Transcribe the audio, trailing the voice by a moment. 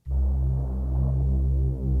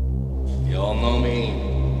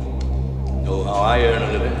I earn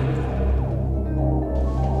a living.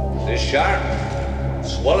 This shark,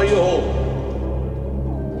 swallow you whole.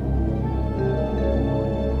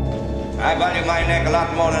 I value my neck a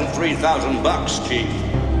lot more than $3,000, Chief.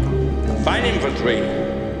 Find him for 3,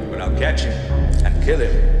 but I'll catch him and kill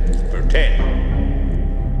him for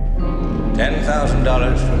 10.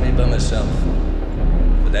 $10,000 for me by myself.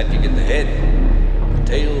 For that you get the head, the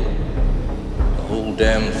tail, the whole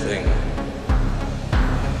damn thing.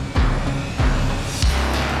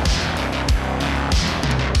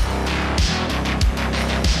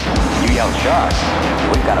 You yell shark.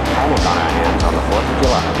 We've got a panic on our hands on the 4th of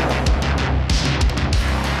July.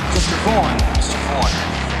 Mr. Vaughn,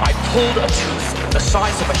 I pulled a tooth the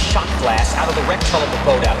size of a shot glass out of the wrecked hull of the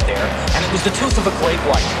boat out there, and it was the tooth of a great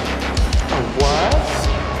white. A what?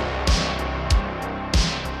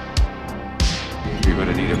 You're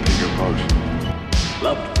gonna need a bigger boat.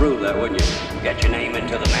 Love to prove that, wouldn't you? Get your name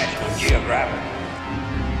into the National Geographic.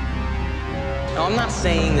 No, I'm not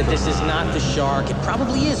saying that this is not the shark. It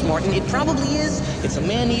probably is, Martin. It probably is. It's a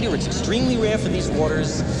man-eater. It's extremely rare for these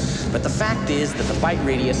waters. But the fact is that the bite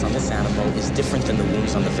radius on this animal is different than the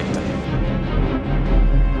wounds on the victim.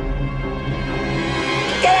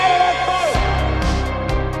 Get out of that boat!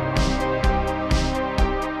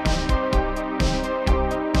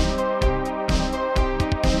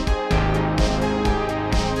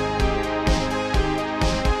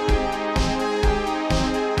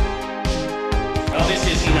 Well, this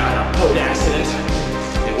is not a boat accident.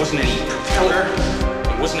 There wasn't any propeller.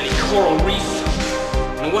 There wasn't any coral reef.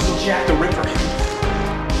 And it wasn't Jack the Ripper.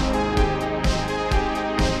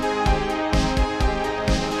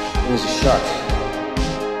 It was a shark.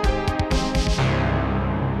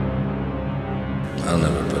 I'll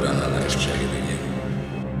never put on a nice jacket again.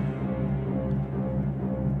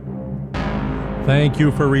 Thank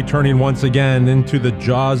you for returning once again into the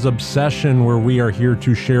Jaws obsession, where we are here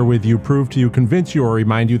to share with you, prove to you, convince you, or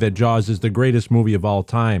remind you that Jaws is the greatest movie of all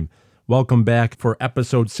time. Welcome back for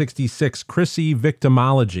episode 66, Chrissie,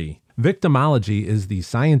 Victimology. Victimology is the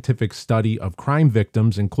scientific study of crime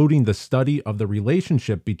victims, including the study of the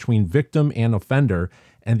relationship between victim and offender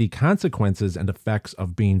and the consequences and effects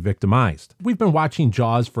of being victimized. We've been watching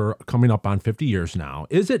Jaws for coming up on 50 years now.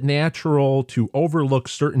 Is it natural to overlook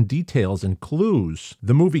certain details and clues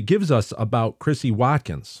the movie gives us about Chrissie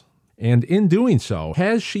Watkins? And in doing so,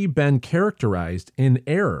 has she been characterized in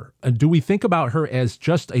error? Do we think about her as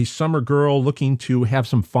just a summer girl looking to have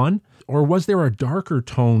some fun? Or was there a darker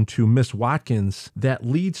tone to Miss Watkins that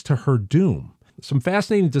leads to her doom? Some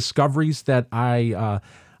fascinating discoveries that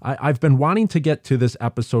I've been wanting to get to this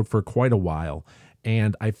episode for quite a while,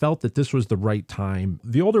 and I felt that this was the right time.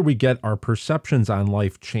 The older we get, our perceptions on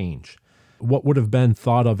life change. What would have been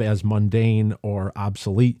thought of as mundane or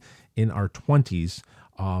obsolete in our 20s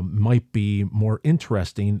might be more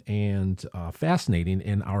interesting and fascinating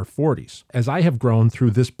in our 40s. As I have grown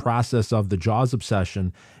through this process of the Jaws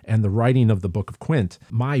obsession and the writing of the Book of Quint,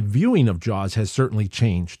 my viewing of Jaws has certainly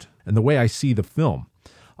changed, and the way I see the film.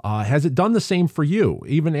 Has it done the same for you?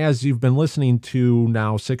 Even as you've been listening to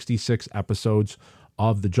now 66 episodes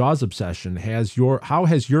of the Jaws obsession, how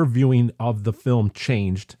has your viewing of the film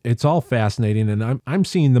changed? It's all fascinating, and I'm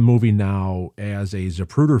seeing the movie now as a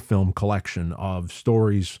Zapruder film collection of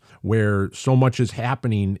stories where so much is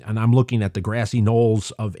happening, and I'm looking at the grassy knolls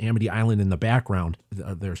of Amity Island in the background.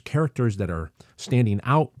 There's characters that are standing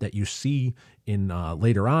out that you see in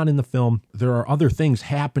later on in the film. There are other things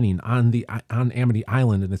happening on Amity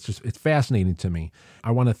Island, and it's fascinating to me. I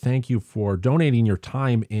want to thank you for donating your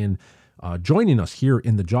time in joining us here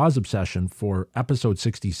in the Jaws obsession for episode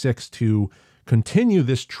 66 to continue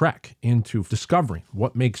this trek into discovering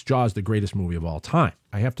what makes Jaws the greatest movie of all time.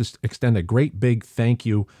 I have to extend a great big thank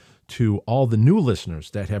you to all the new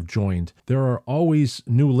listeners that have joined. There are always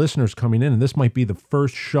new listeners coming in, and this might be the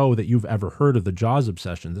first show that you've ever heard of the Jaws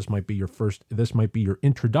obsession. This might be your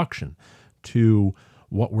introduction to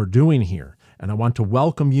what we're doing here. And I want to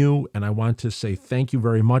welcome you, and I want to say thank you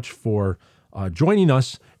very much for joining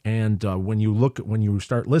us. And when you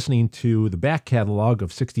start listening to the back catalog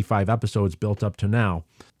of 65 episodes built up to now,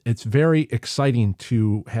 it's very exciting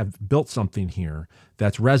to have built something here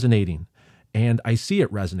that's resonating. And I see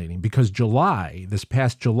it resonating because this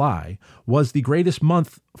past July, was the greatest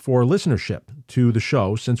month for listenership to the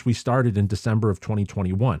show since we started in December of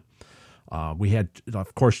 2021. We had,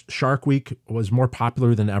 of course, Shark Week was more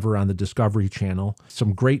popular than ever on the Discovery Channel.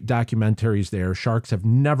 Some great documentaries there. Sharks have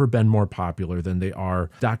never been more popular than they are.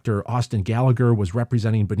 Dr. Austin Gallagher was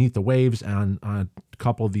representing Beneath the Waves on a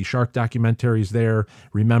couple of the shark documentaries there.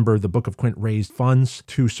 Remember, the Book of Quint raised funds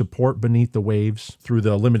to support Beneath the Waves through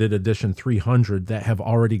the limited edition 300 that have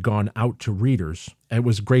already gone out to readers. It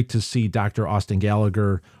was great to see Dr. Austin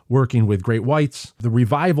Gallagher working with great whites. The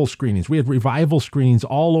revival screenings, we had revival screenings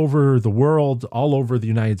all over the world, all over the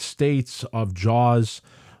United States of Jaws,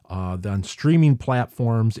 on streaming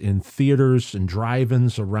platforms, in theaters and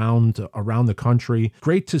drive-ins around the country.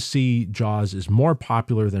 Great to see Jaws is more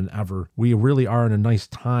popular than ever. We really are in a nice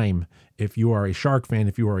time if you are a shark fan,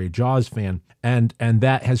 if you are a Jaws fan. And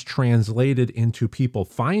that has translated into people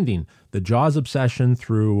finding the Jaws obsession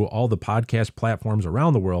through all the podcast platforms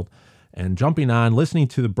around the world and jumping on, listening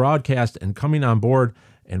to the broadcast and coming on board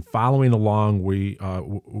and following along. We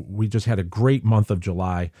just had a great month of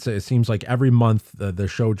July. So it seems like every month the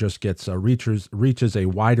show just gets reaches a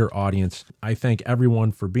wider audience. I thank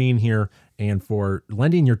everyone for being here and for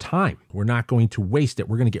lending your time. We're not going to waste it.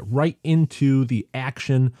 We're going to get right into the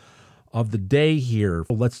action of the day here.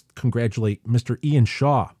 Let's congratulate Mr. Ian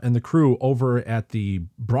Shaw and the crew over at the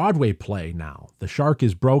Broadway play now. The Shark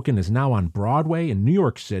is Broken is now on Broadway in New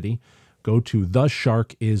York City. Go to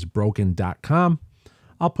thesharkisbroken.com.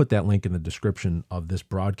 I'll put that link in the description of this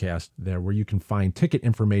broadcast there where you can find ticket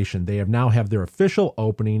information. They now have their official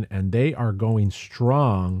opening and they are going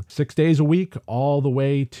strong 6 days a week all the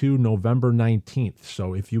way to November 19th.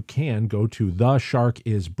 So if you can, go to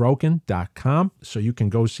thesharkisbroken.com so you can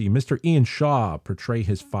go see Mr. Ian Shaw portray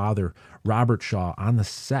his father, Robert Shaw, on the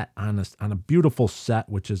set, on a beautiful set,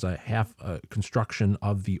 which is a half construction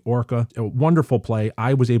of the Orca. A wonderful play.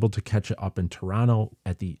 I was able to catch it up in Toronto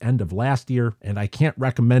at the end of last year, and I can't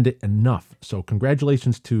recommend it enough. So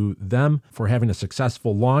congratulations to them for having a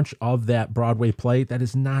successful launch of that Broadway play. That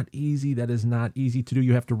is not easy. That is not easy to do.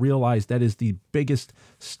 You have to realize that is the biggest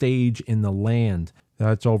stage in the land.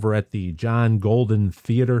 That's over at the John Golden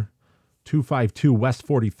Theater, 252 West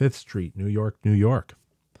 45th Street, New York, New York.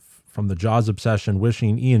 From the Jaws Obsession,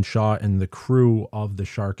 wishing Ian Shaw and the crew of The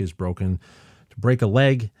Shark is Broken to break a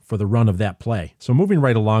leg for the run of that play. So moving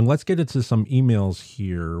right along, let's get into some emails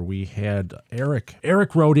here. We had Eric.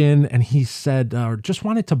 Eric wrote in and he said, just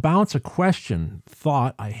wanted to bounce a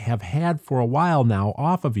thought I have had for a while now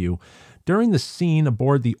off of you. During the scene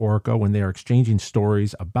aboard the Orca, when they are exchanging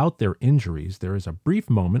stories about their injuries, there is a brief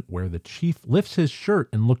moment where the chief lifts his shirt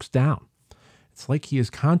and looks down. It's like he is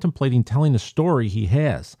contemplating telling a story he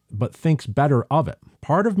has, but thinks better of it.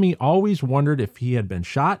 Part of me always wondered if he had been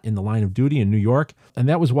shot in the line of duty in New York, and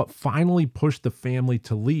that was what finally pushed the family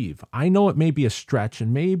to leave. I know it may be a stretch,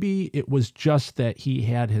 and maybe it was just that he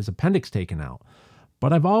had his appendix taken out,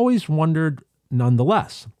 but I've always wondered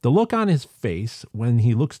nonetheless. The look on his face when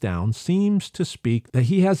he looks down seems to speak that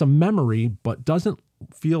he has a memory, but doesn't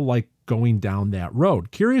feel like going down that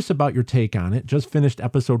road. Curious about your take on it. Just finished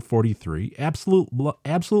episode 43.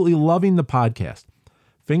 Absolutely loving the podcast.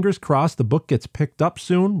 Fingers crossed the book gets picked up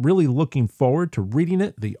soon. Really looking forward to reading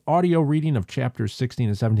it. The audio reading of chapters 16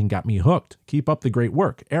 and 17 got me hooked. Keep up the great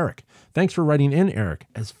work. Eric. Thanks for writing in, Eric.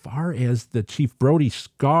 As far as the Chief Brody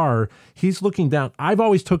scar, he's looking down. I've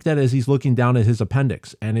always took that as he's looking down at his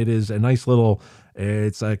appendix, and it is a nice little,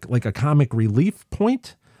 it's like a comic relief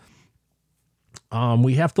point.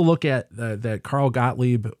 We have to look at that Carl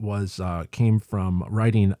Gottlieb came from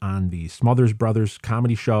writing on the Smothers Brothers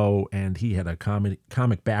comedy show, and he had a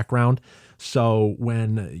comic background. So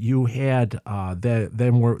when you had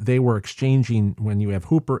they were exchanging, when you have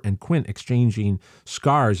Hooper and Quint exchanging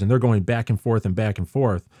scars, and they're going back and forth and back and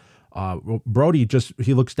forth. Brody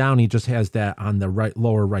he looks down, he just has that on the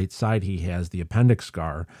lower right side. He has the appendix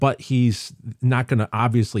scar, but he's not going to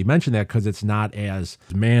obviously mention that because it's not as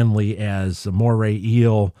manly as a moray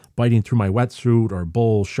eel biting through my wetsuit, or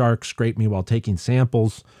bull shark scrape me while taking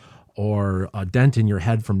samples, or a dent in your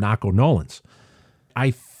head from Naco Nolan's.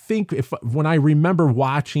 I think when I remember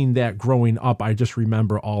watching that growing up, I just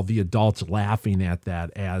remember all the adults laughing at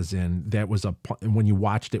that, as in that was when you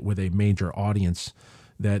watched it with a major audience,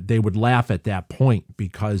 that they would laugh at that point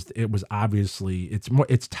because it was obviously,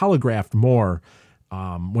 it's telegraphed more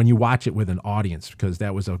when you watch it with an audience, because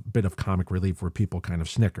that was a bit of comic relief where people kind of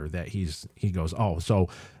snicker that he goes, oh, so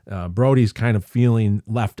Brody's kind of feeling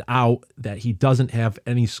left out, that he doesn't have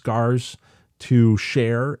any scars to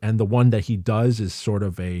share, and the one that he does is sort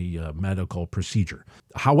of a medical procedure.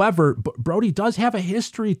 However, Brody does have a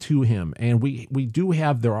history to him, and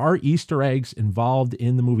there are Easter eggs involved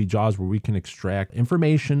in the movie Jaws where we can extract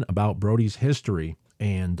information about Brody's history.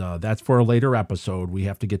 And that's for a later episode. We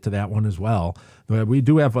have to get to that one as well. But we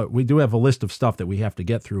do have a list of stuff that we have to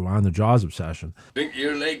get through on the Jaws obsession. Drink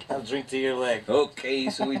your leg. I'll drink to your leg. Okay,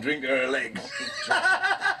 so we drink our legs.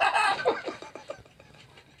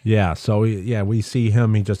 Yeah, so we see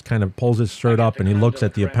him. He just kind of pulls his shirt up and he looks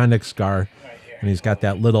at the appendix scar, and he's got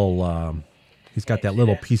that little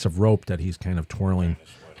piece of rope that he's kind of twirling,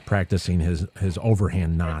 practicing his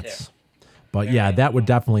overhand knots. But yeah, that would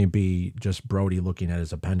definitely be just Brody looking at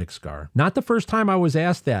his appendix scar. Not the first time I was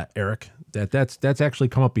asked that, Eric. That's actually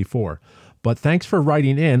come up before. But thanks for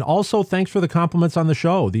writing in. Also, thanks for the compliments on the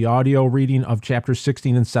show. The audio reading of chapters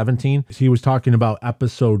 16 and 17. He was talking about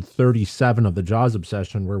episode 37 of the Jaws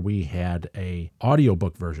Obsession, where we had a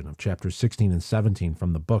audiobook version of chapters 16 and 17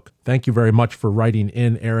 from the book. Thank you very much for writing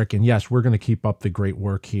in, Eric. And yes, we're going to keep up the great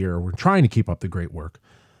work here. We're trying to keep up the great work.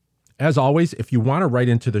 As always, if you want to write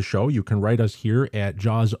into the show, you can write us here at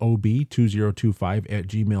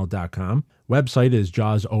jawsob2025@gmail.com. Website is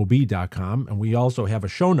jawsob.com, and we also have a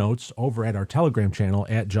show notes over at our Telegram channel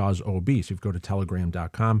at jawsob. So if you go to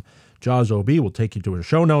telegram.com, jawsob will take you to our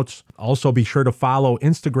show notes. Also, be sure to follow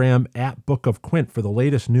Instagram at Book of Quint for the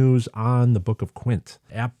latest news on the Book of Quint.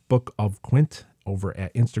 At Book of Quint over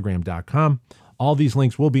at instagram.com. All these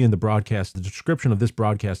links will be in the description of this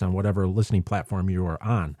broadcast on whatever listening platform you are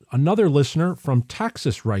on. Another listener from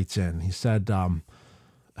Texas writes in. He said,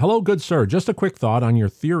 hello, good sir. Just a quick thought on your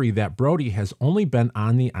theory that Brody has only been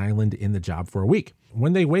on the island in the job for a week.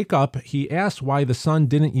 When they wake up, he asks why the sun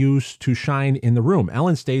didn't use to shine in the room.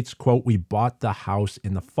 Ellen states, quote, we bought the house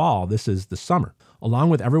in the fall. This is the summer. Along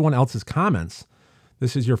with everyone else's comments,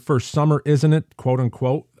 this is your first summer, isn't it? Quote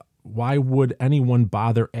unquote. Why would anyone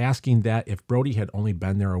bother asking that? If Brody had only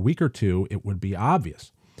been there a week or two, it would be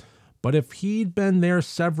obvious. But if he'd been there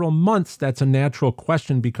several months, that's a natural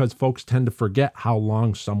question because folks tend to forget how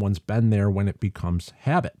long someone's been there when it becomes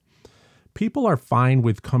habit. People are fine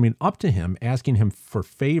with coming up to him, asking him for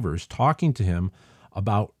favors, talking to him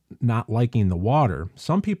about not liking the water.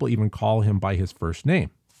 Some people even call him by his first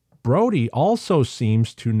name. Brody also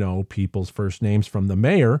seems to know people's first names, from the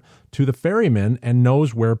mayor to the ferryman, and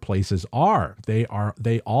knows where places are. They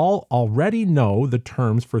all already know the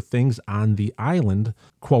terms for things on the island,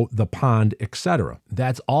 quote, the pond, etc.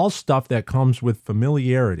 That's all stuff that comes with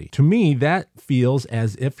familiarity. To me, that feels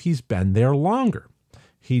as if he's been there longer.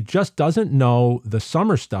 He just doesn't know the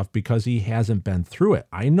summer stuff because he hasn't been through it.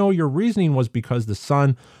 I know your reasoning was because the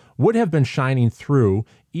sun would have been shining through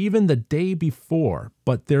even the day before,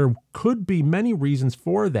 but there could be many reasons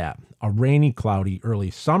for that. A rainy, cloudy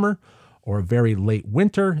early summer or a very late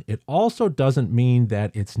winter. It also doesn't mean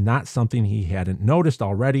that it's not something he hadn't noticed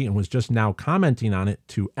already and was just now commenting on it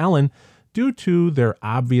to Ellen due to their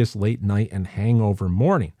obvious late night and hangover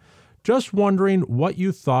morning. Just wondering what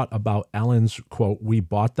you thought about Ellen's, quote, we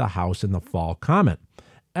bought the house in the fall comment.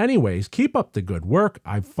 Anyways, keep up the good work.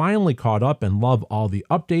 I've finally caught up and love all the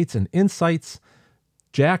updates and insights.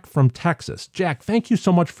 Jack from Texas. Jack, thank you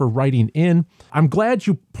so much for writing in. I'm glad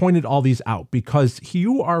you pointed all these out because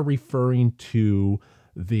you are referring to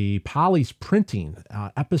the Polly's Printing,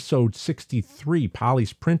 episode 63,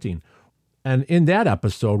 Polly's Printing. And in that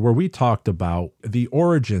episode where we talked about the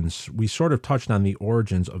origins, we sort of touched on the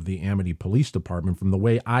origins of the Amity Police Department from the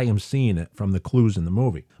way I am seeing it from the clues in the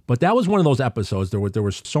movie. But that was one of those episodes there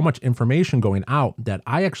was so much information going out that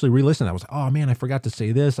I actually re-listened. I was like, oh man, I forgot to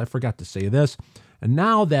say this. I forgot to say this. And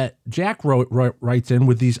now that Jack writes in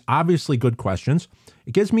with these obviously good questions,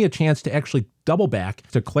 it gives me a chance to actually double back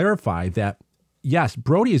to clarify that, yes,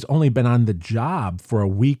 Brody has only been on the job for a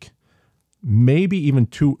week, maybe even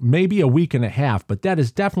maybe a week and a half, but that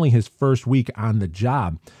is definitely his first week on the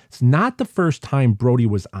job. It's not the first time Brody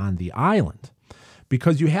was on the island,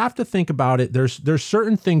 because you have to think about it. There's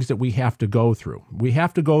certain things that we have to go through. We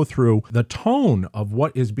have to go through the tone of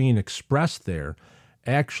what is being expressed there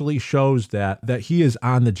actually shows that he is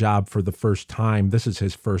on the job for the first time. This is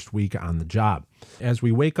his first week on the job. As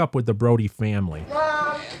we wake up with the Brody family.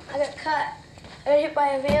 Mom, I got cut. I got hit by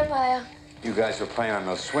a vampire. You guys were playing on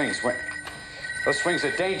those swings. Those swings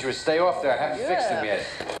are dangerous. Stay off there. I haven't fixed them yet.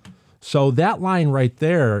 So that line right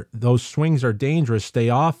there, those swings are dangerous. Stay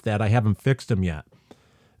off that. I haven't fixed them yet.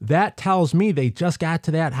 That tells me they just got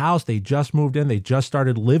to that house. They just moved in. They just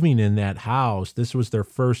started living in that house. This was their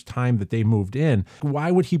first time that they moved in. Why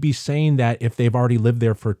would he be saying that if they've already lived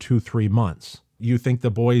there for 2-3 months? You think the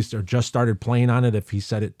boys are just started playing on it if he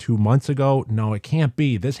said it 2 months ago? No, it can't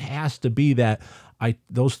be. This has to be that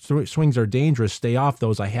those swings are dangerous. Stay off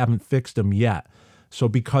those. I haven't fixed them yet. So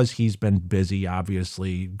because he's been busy,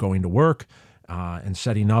 obviously, going to work, and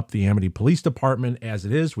setting up the Amity Police Department as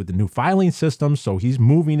it is with the new filing system. So he's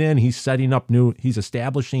moving in, he's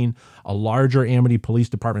establishing a larger Amity Police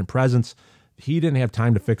Department presence. He didn't have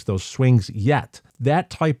time to fix those swings yet. That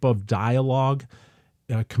type of dialogue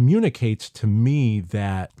communicates to me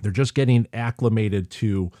that they're just getting acclimated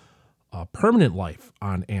to permanent life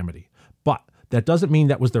on Amity. But that doesn't mean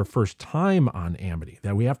that was their first time on Amity.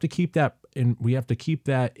 That we have to keep that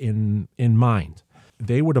in mind.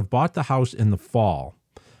 They would have bought the house in the fall,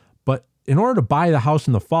 but in order to buy the house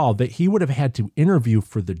in the fall, he would have had to interview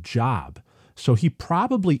for the job. So he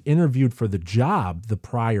probably interviewed for the job the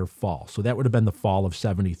prior fall. So that would have been the fall of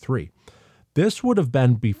 73. This would have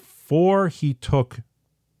been before he took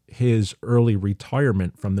his early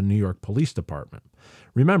retirement from the New York Police Department.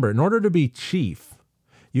 Remember, in order to be chief,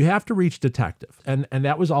 you have to reach detective. And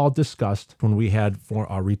that was all discussed when we had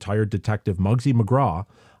retired detective Muggsy McGraw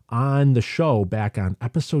on the show back on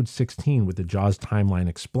episode 16 with the Jaws Timeline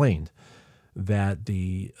Explained, that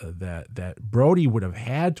that Brody would have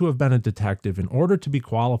had to have been a detective in order to be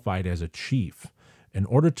qualified as a chief. In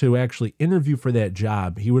order to actually interview for that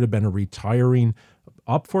job, he would have been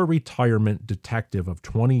up for retirement detective of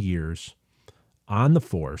 20 years on the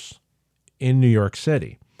force in New York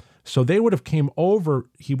City. So they would have came over,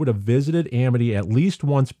 he would have visited Amity at least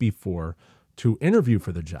once before to interview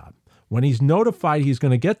for the job. When he's notified he's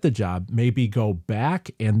going to get the job, maybe go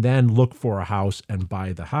back and then look for a house and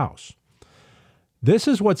buy the house. This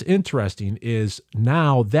is what's interesting is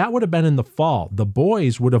now that would have been in the fall. The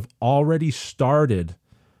boys would have already started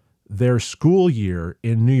their school year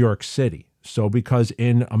in New York City. So because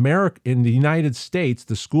in the United States,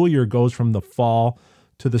 the school year goes from the fall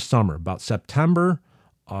to the summer, about September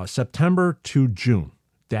to June.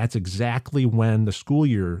 That's exactly when the school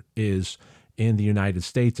year is in the United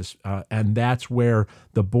States. And that's where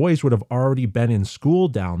the boys would have already been in school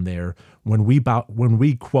down there when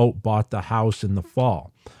we quote, bought the house in the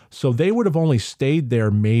fall. So they would have only stayed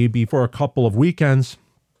there maybe for a couple of weekends.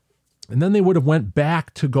 And then they would have went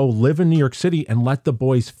back to go live in New York City and let the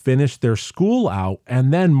boys finish their school out.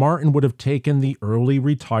 And then Martin would have taken the early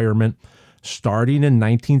retirement starting in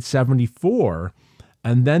 1974.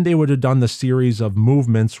 And then they would have done the series of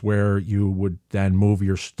movements where you would then move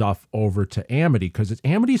your stuff over to Amity, because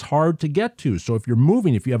Amity's hard to get to. So if you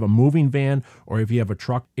have a moving van or if you have a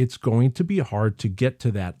truck, it's going to be hard to get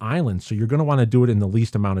to that island. So you're going to want to do it in the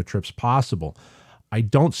least amount of trips possible. I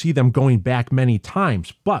don't see them going back many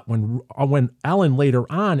times, but when Ellen later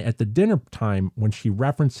on at the dinner time, when she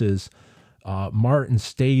references Martin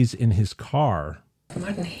stays in his car.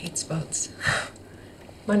 Martin hates boats.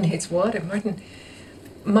 Martin hates water.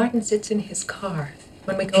 Martin sits in his car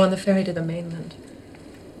when we go on the ferry to the mainland.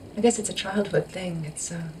 I guess it's a childhood thing.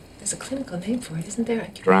 There's a clinical name for it, isn't there?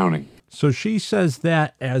 Drowning. So she says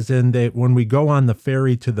that as in that when we go on the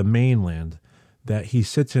ferry to the mainland, that he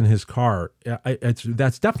sits in his car.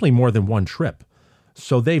 That's definitely more than one trip.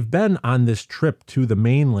 So they've been on this trip to the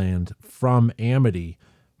mainland from Amity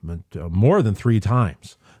more than 3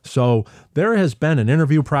 times. So there has been an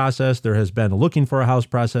interview process. There has been a looking for a house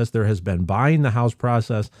process. There has been buying the house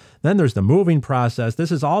process. Then there's the moving process. This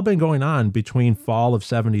has all been going on between fall of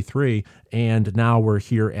 73 and now we're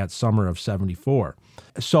here at summer of 74.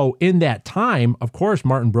 So in that time, of course,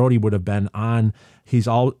 Martin Brody would have been on.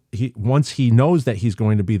 Once he knows that he's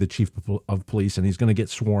going to be the chief of police and he's going to get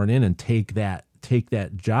sworn in and take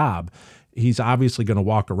that job, he's obviously going to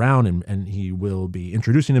walk around and he will be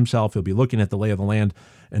introducing himself. He'll be looking at the lay of the land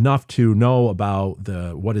enough to know about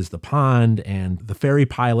what is the pond and the ferry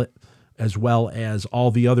pilot, as well as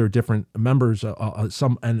all the other different members,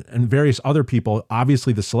 and various other people.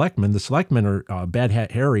 Obviously, the selectmen. The selectmen are Bad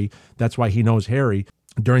Hat Harry. That's why he knows Harry.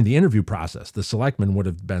 During the interview process, the selectmen would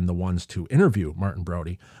have been the ones to interview Martin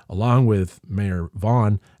Brody, along with Mayor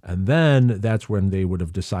Vaughn, and then that's when they would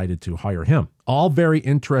have decided to hire him. All very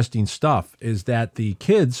interesting stuff is that the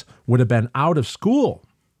kids would have been out of school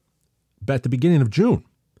at the beginning of June,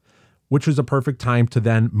 which was a perfect time to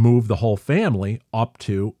then move the whole family up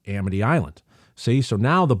to Amity Island. See, so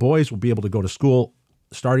now the boys will be able to go to school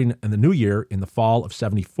starting in the new year in the fall of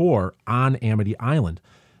 74 on Amity Island.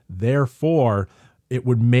 Therefore, it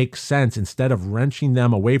would make sense, instead of wrenching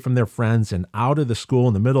them away from their friends and out of the school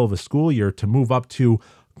in the middle of a school year, to move up to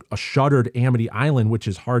a shuttered Amity Island, which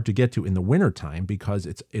is hard to get to in the wintertime because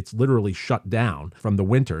it's literally shut down from the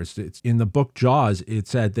winters. It's in the book Jaws, it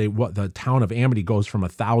said the town of Amity goes from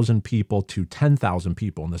 1,000 people to 10,000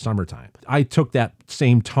 people in the summertime. I took that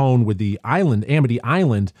same tone with the island, Amity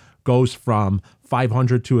Island, goes from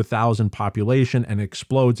 500 to 1,000 population and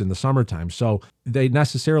explodes in the summertime. So they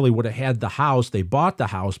necessarily would have had the house, they bought the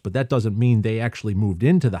house, but that doesn't mean they actually moved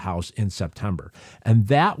into the house in September. And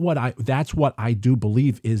that's what I do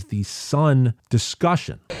believe is the sun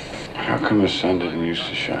discussion. How come the sun didn't used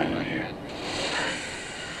to shine in here?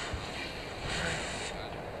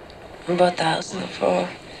 We bought the house in the fall.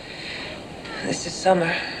 This is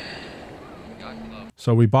summer.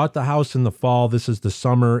 So we bought the house in the fall. This is the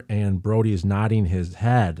summer, and Brody is nodding his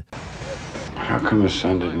head. How come the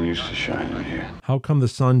sun didn't used to shine in here? How come the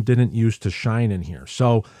sun didn't used to shine in here?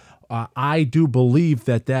 So I do believe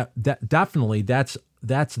that definitely that's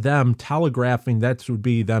them telegraphing. That would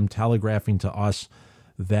be them telegraphing to us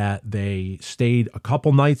that they stayed a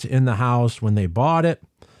couple nights in the house when they bought it.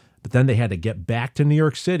 But then they had to get back to New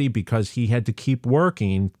York City because he had to keep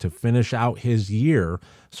working to finish out his year.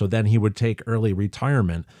 So then he would take early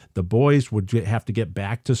retirement. The boys would have to get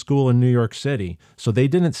back to school in New York City. So they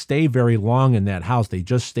didn't stay very long in that house. They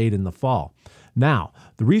just stayed in the fall. Now,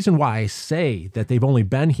 the reason why I say that they've only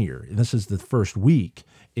been here, and this is the first week,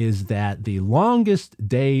 is that the longest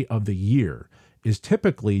day of the year is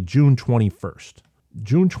typically June 21st.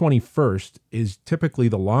 June 21st is typically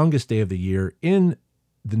the longest day of the year in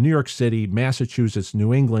the New York City, Massachusetts,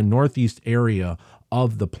 New England, Northeast area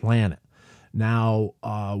of the planet. Now,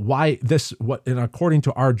 why this? What? And according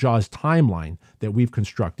to our JAWS timeline that we've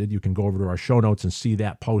constructed, you can go over to our show notes and see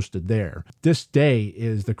that posted there. This day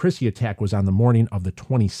is the Chrissie attack was on the morning of the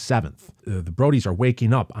 27th. The Brodies are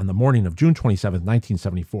waking up on the morning of June 27th,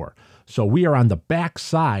 1974. So we are on the back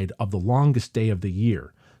side of the longest day of the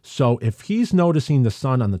year. So if he's noticing the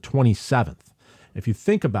sun on the 27th, if you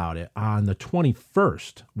think about it, on the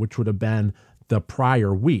 21st, which would have been the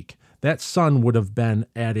prior week, that sun would have been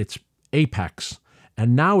at its apex,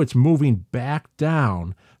 and now it's moving back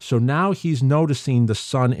down. So now he's noticing the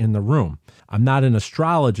sun in the room. I'm not an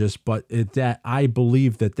astrologist, but that I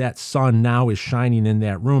believe that sun now is shining in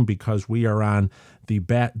that room because we are on the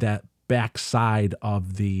back side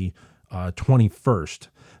of the 21st.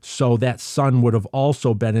 So that sun would have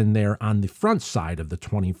also been in there on the front side of the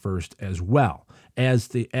 21st as well, as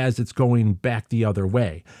it's going back the other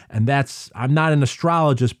way. And I'm not an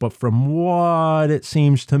astrologist, but from what it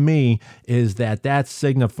seems to me is that's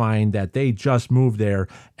signifying that they just moved there,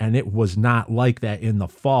 and it was not like that in the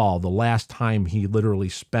fall. The last time he literally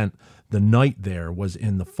spent the night there was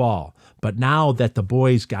in the fall. But now that the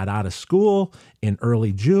boys got out of school in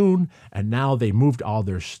early June, and now they moved all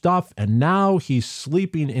their stuff, and now he's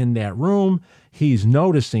sleeping in that room, he's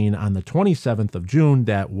noticing on the 27th of June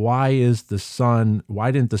that why didn't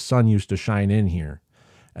the sun used to shine in here?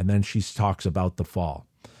 And then she talks about the fall.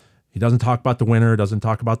 He doesn't talk about the winter, doesn't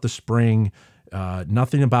talk about the spring,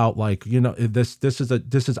 nothing about this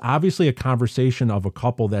is obviously a conversation of a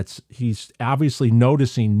couple he's obviously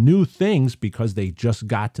noticing new things because they just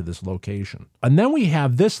got to this location. And then we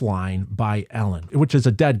have this line by Ellen, which is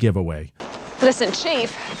a dead giveaway. Listen,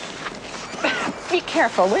 Chief, be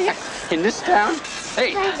careful, will you? In this town?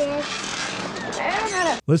 Hey.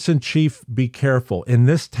 Listen, Chief, be careful. In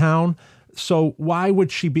this town? So why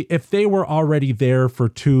would she be, if they were already there for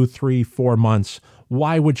 2, 3, 4 months,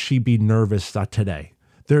 why would she be nervous today?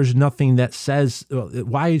 There's nothing that says,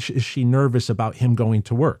 why is she nervous about him going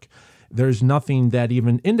to work? There's nothing that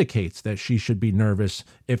even indicates that she should be nervous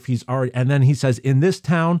if he's already, and then he says, in this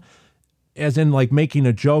town, as in like making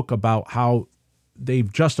a joke about how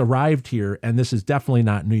they've just arrived here and this is definitely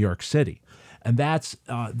not New York City. And that's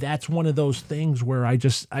one of those things where I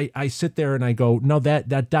sit there and I go, no,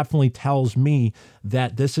 that definitely tells me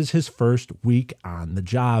that this is his first week on the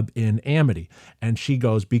job in Amity. And she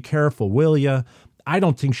goes, be careful, will ya? I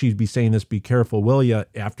don't think she'd be saying this, be careful, will ya,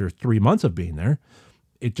 after 3 months of being there.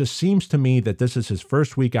 It just seems to me that this is his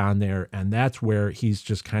first week on there, and that's where he's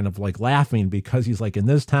just kind of like laughing because he's like, in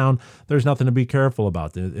this town, there's nothing to be careful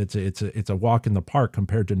about. It's a walk in the park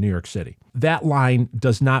compared to New York City. That line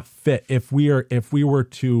does not fit. If we were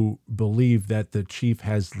to believe that the chief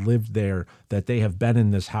has lived there, that they have been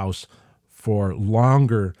in this house for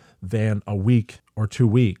longer than a week or 2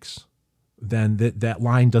 weeks, then that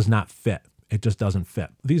line does not fit. It just doesn't fit.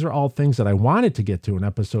 These are all things that I wanted to get to in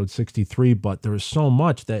episode 63, but there was so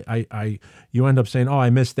much that you end up saying, oh, I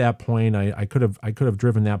missed that point. I could have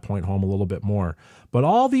driven that point home a little bit more. But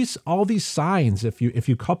all these signs, if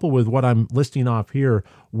you couple with what I'm listing off here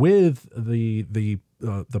with the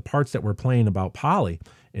parts that we're playing about Polly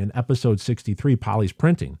in episode 63, Polly's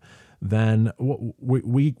printing, then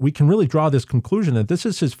we can really draw this conclusion that this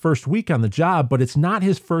is his first week on the job, but it's not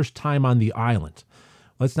his first time on the island.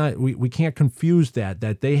 We can't confuse that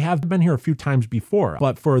they have been here a few times before.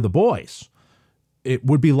 But for the boys, it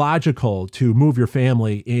would be logical to move your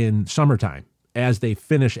family in summertime as they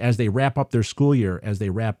wrap up their school year, as they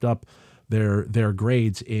wrapped up their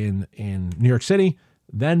grades in New York City,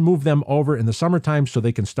 then move them over in the summertime so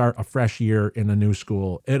they can start a fresh year in a new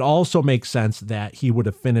school. It also makes sense that he would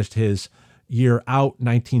have finished his year out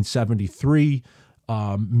 1973,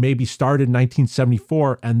 maybe started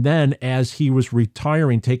 1974, and then as he was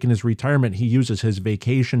retiring, taking his retirement, he uses his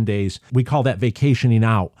vacation days. We call that vacationing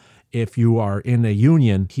out. If you are in a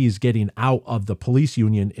union, he's getting out of the police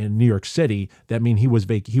union in New York City. That means he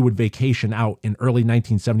would vacation out in early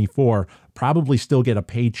 1974, probably still get a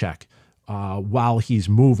paycheck while he's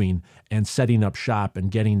moving and setting up shop and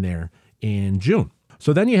getting there in June.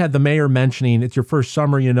 So then you had the mayor mentioning it's your first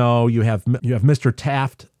summer, you have Mr.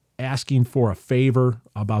 Taft asking for a favor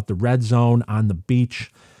about the red zone on the beach.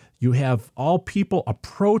 You have all people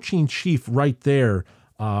approaching Chief right there.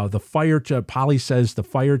 Polly says the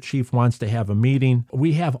fire chief wants to have a meeting.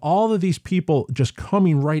 We have all of these people just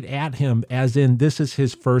coming right at him as in this is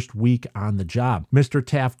his first week on the job. Mr.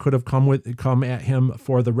 Taft could have come at him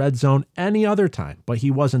for the red zone any other time, but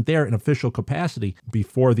he wasn't there in official capacity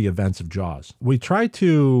before the events of Jaws. We try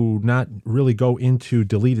to not really go into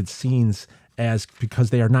deleted scenes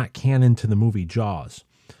because they are not canon to the movie Jaws.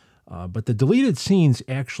 But the deleted scenes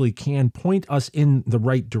actually can point us in the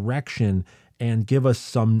right direction and give us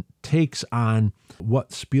some takes on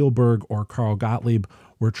what Spielberg or Carl Gottlieb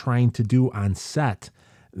were trying to do on set,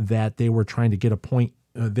 that they were trying to get a point,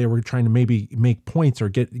 they were trying to maybe make points or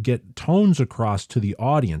get tones across to the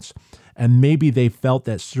audience. And maybe they felt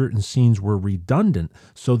that certain scenes were redundant,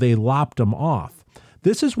 so they lopped them off.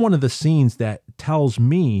 This is one of the scenes that tells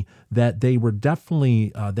me that they were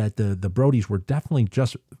definitely, that the Brodies were definitely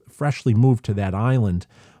just freshly moved to that island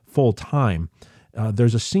full time.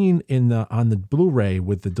 There's a scene on the Blu-ray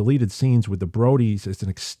with the deleted scenes with the Brodies. It's an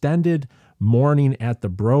extended morning at the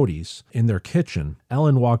Brodies in their kitchen.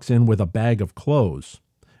 Ellen walks in with a bag of clothes,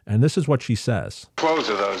 and this is what she says. Clothes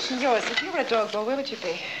are those? Joyce, if you were a dog boy, where would you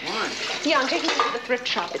be? Why? Yeah, I'm taking you to the thrift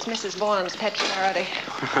shop. It's Mrs. Vaughn's pet charity.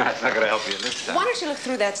 That's not going to help you this time. Why don't you look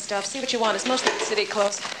through that stuff, see what you want. It's mostly city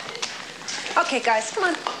clothes. Okay, guys, come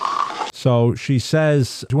on. So she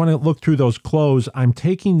says, do you want to look through those clothes? I'm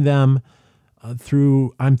taking them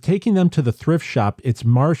to the thrift shop. It's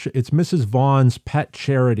Mrs. Vaughn's pet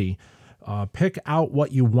charity. Pick out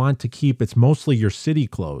what you want to keep. It's mostly your city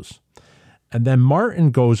clothes. And then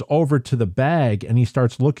Martin goes over to the bag and he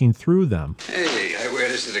starts looking through them. Hey, I wear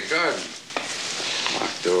this to the garden.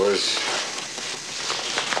 Locked doors,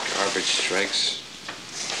 garbage strikes,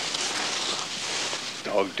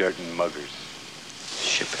 Dog dirt and muggers.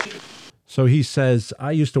 ship it. So he says,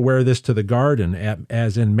 I used to wear this to the garden,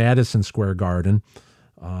 as in Madison Square Garden,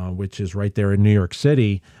 which is right there in New York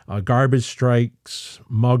City. Garbage strikes,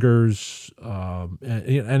 muggers,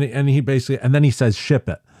 and he basically, and then he says, ship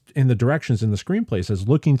it. In the directions in the screenplay, it says,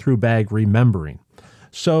 looking through bag, remembering.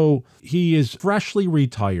 So he is freshly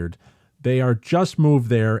retired. They are just moved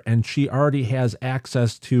there, and she already has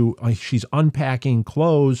access to, she's unpacking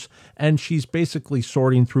clothes, and she's basically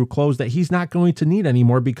sorting through clothes that he's not going to need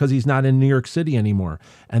anymore because he's not in New York City anymore.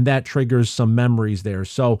 And that triggers some memories there.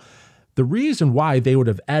 So the reason why they would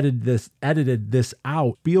have edited this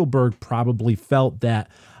out, Spielberg probably felt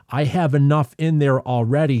that I have enough in there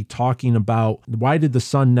already talking about why did the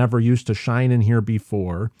sun never used to shine in here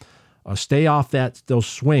before? Stay off those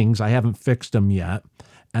swings. I haven't fixed them yet.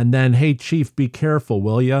 And then, hey, Chief, be careful,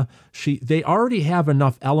 will ya? They already have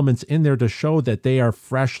enough elements in there to show that they are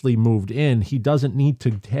freshly moved in. He doesn't need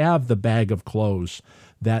to have the bag of clothes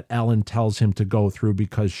that Ellen tells him to go through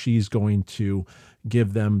because she's going to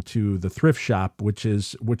give them to the thrift shop, which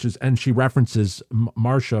is, and she references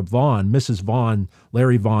Marcia Vaughn, Mrs. Vaughn,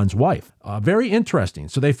 Larry Vaughn's wife. Very interesting.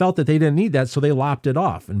 So they felt that they didn't need that, so they lopped it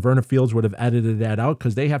off. And Verna Fields would have edited that out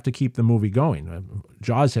because they have to keep the movie going.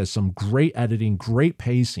 Jaws has some great editing, great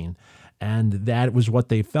pacing. And that was what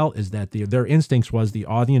they felt, is that their instincts was the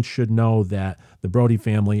audience should know that the Brody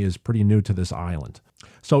family is pretty new to this island.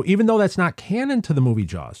 So even though that's not canon to the movie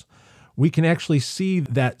Jaws, we can actually see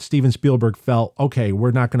that Steven Spielberg felt, okay,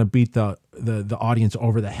 we're not going to beat the audience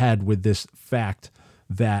over the head with this fact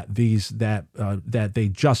that that they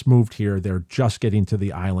just moved here, they're just getting to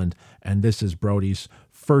the island, and this is Brody's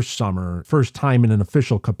first time in an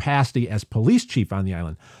official capacity as police chief on the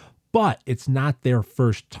island. But it's not their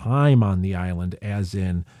first time on the island, as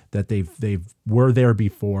in that they were there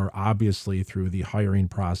before, obviously through the hiring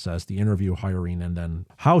process, the interview hiring, and then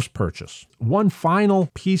house purchase. One final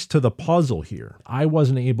piece to the puzzle here I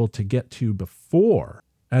wasn't able to get to before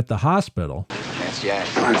at the hospital. Fancy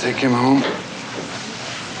ass. Want to take him home?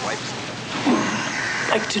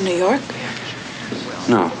 Like to New York?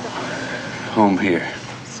 No. Home here.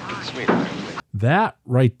 That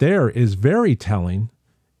right there is very telling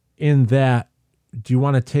in that, do you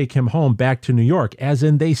want to take him home back to New York? As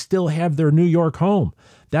in, they still have their New York home.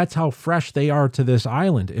 That's how fresh they are to this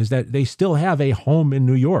island, is that they still have a home in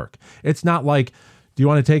New York. It's not like, do you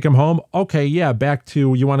want to take him home? Okay, yeah, back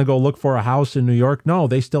to, you want to go look for a house in New York? No,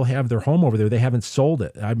 they still have their home over there. They haven't sold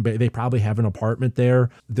it. They probably have an apartment there.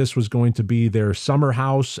 This was going to be their summer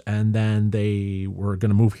house, and then they were going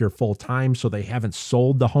to move here full time, so they haven't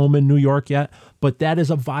sold the home in New York yet. But that is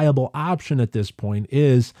a viable option at this point,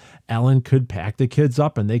 is Ellen could pack the kids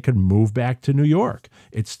up and they could move back to New York.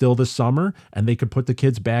 It's still the summer, and they could put the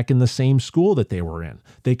kids back in the same school that they were in.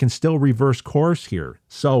 They can still reverse course here.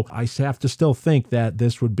 So I have to still think that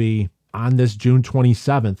this would be on this June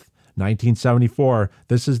 27th, 1974.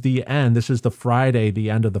 This is the end. This is the Friday, the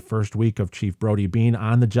end of the first week of Chief Brody being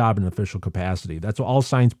on the job in official capacity. That's what all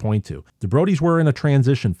signs point to. The Brodys were in a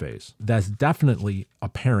transition phase. That's definitely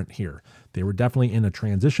apparent here. They were definitely in a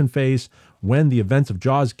transition phase when the events of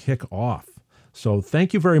Jaws kick off. So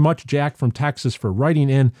thank you very much, Jack from Texas, for writing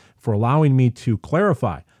in, for allowing me to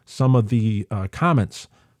clarify some of the comments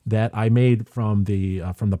that I made from the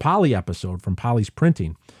Polly episode, from Polly's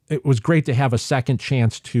Printing. It was great to have a second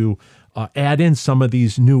chance to add in some of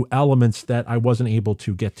these new elements that I wasn't able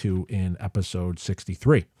to get to in episode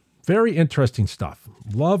 63. Very interesting stuff.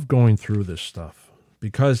 Love going through this stuff.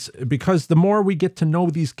 Because the more we get to know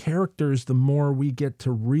these characters, the more we get to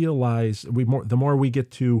realize, the more we get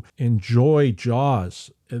to enjoy Jaws,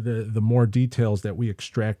 the more details that we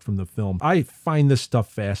extract from the film. I find this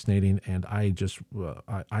stuff fascinating, and I just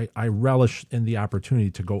I relish in the opportunity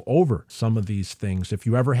to go over some of these things. If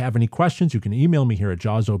you ever have any questions, you can email me here at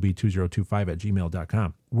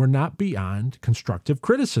jawsob2025@gmail.com. We're not beyond constructive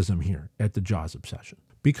criticism here at the Jaws Obsession,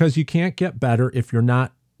 because you can't get better if you're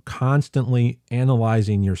not constantly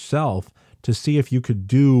analyzing yourself to see if you could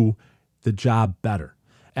do the job better.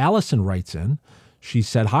 Allison writes in, she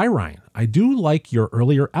said, "Hi, Ryan. I do like your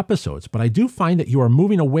earlier episodes, but I do find that you are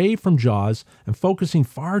moving away from Jaws and focusing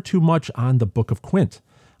far too much on the Book of Quint.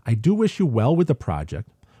 I do wish you well with the project,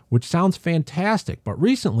 which sounds fantastic, but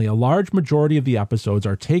recently a large majority of the episodes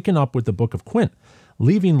are taken up with the Book of Quint,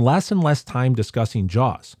 leaving less and less time discussing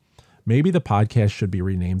Jaws. Maybe the podcast should be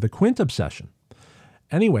renamed The Quint Obsession.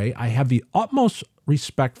 Anyway, I have the utmost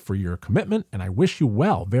respect for your commitment, and I wish you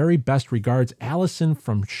well. Very best regards, Allison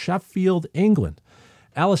from Sheffield, England."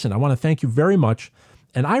 Allison, I want to thank you very much.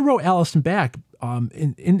 And I wrote Allison back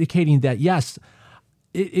indicating that, yes,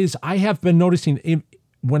 it is. I have been noticing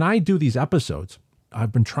when I do these episodes,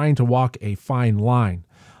 I've been trying to walk a fine line.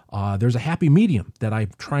 There's a happy medium that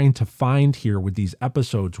I'm trying to find here with these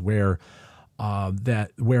episodes where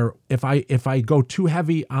if I go too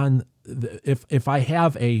heavy on if I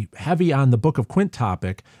have a heavy on the Book of Quint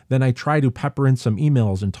topic, then I try to pepper in some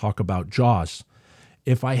emails and talk about Jaws.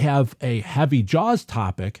 If I have a heavy Jaws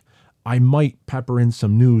topic, I might pepper in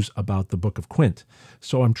some news about the Book of Quint.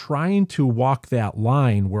 So I'm trying to walk that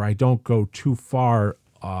line where I don't go too far,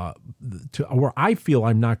 where I feel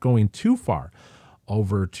I'm not going too far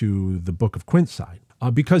over to the Book of Quint side.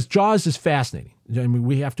 Because Jaws is fascinating. I mean,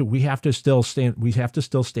 we have to still stand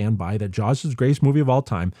by that Jaws is the greatest movie of all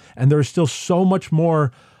time, and there's still so much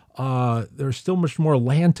more. There's still much more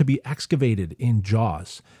land to be excavated in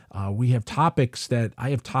Jaws. I have topics that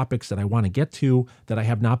I want to get to that I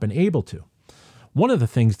have not been able to. One of the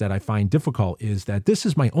things that I find difficult is that this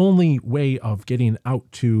is my only way of getting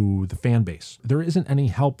out to the fan base. There isn't any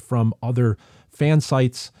help from other fan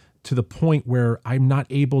sites, to the point where I'm not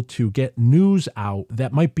able to get news out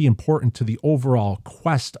that might be important to the overall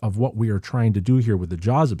quest of what we are trying to do here with the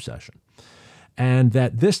Jaws Obsession. And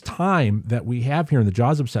that this time that we have here in the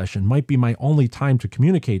Jaws Obsession might be my only time to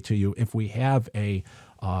communicate to you if we have a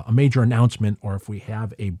major announcement, or if we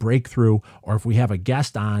have a breakthrough, or if we have a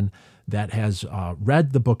guest on that has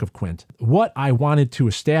read the Book of Quint. What I wanted to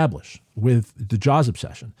establish with the Jaws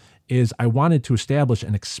Obsession is I wanted to establish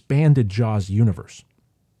an expanded Jaws universe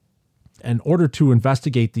in order to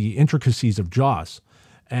investigate the intricacies of Jaws.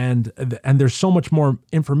 And there's so much more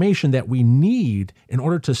information that we need in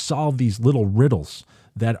order to solve these little riddles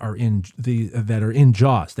that are in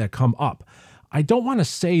Jaws that come up. I don't want to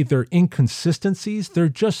say they're inconsistencies. They're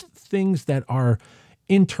just things that are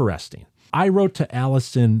interesting. I wrote to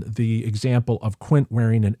Allison the example of Quint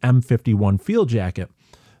wearing an M51 field jacket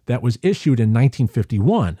that was issued in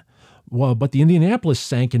 1951. Well, but the Indianapolis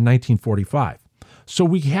sank in 1945. So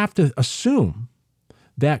we have to assume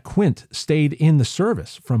that Quint stayed in the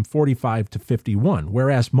service from 45 to 51,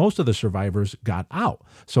 whereas most of the survivors got out.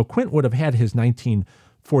 So Quint would have had his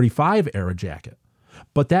 1945 era jacket.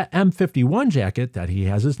 But that M51 jacket that he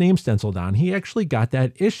has his name stenciled on, he actually got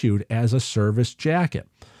that issued as a service jacket.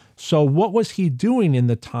 So what was he doing in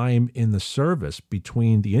the time in the service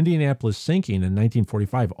between the Indianapolis sinking in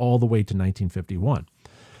 1945 all the way to 1951?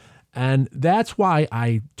 And that's why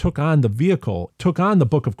I took on the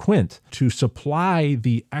Book of Quint to supply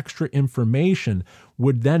the extra information,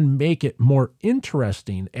 would then make it more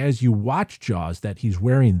interesting as you watch Jaws that he's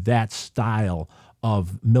wearing that style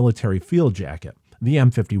of military field jacket, the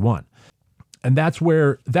M51. And that's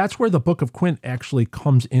where the Book of Quint actually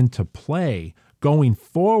comes into play going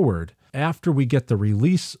forward after we get the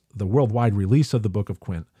worldwide release of the Book of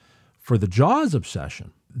Quint for the Jaws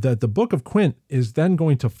obsession. That the Book of Quint is then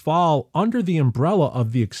going to fall under the umbrella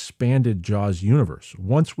of the expanded Jaws universe.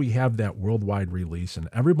 Once we have that worldwide release and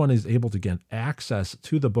everyone is able to get access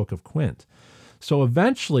to the Book of Quint. So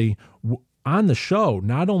eventually on the show,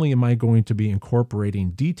 not only am I going to be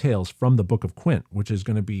incorporating details from the Book of Quint, which is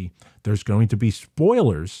going to be, there's going to be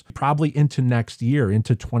spoilers probably into next year,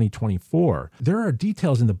 into 2024. There are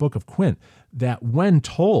details in the Book of Quint that when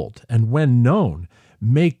told and when known,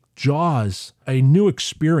 make Jaws a new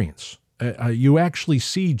experience. You actually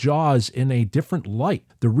see Jaws in a different light.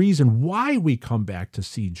 The reason why we come back to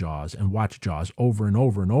see Jaws and watch Jaws over and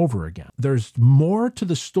over and over again. There's more to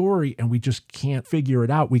the story and we just can't figure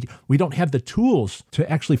it out. We don't have the tools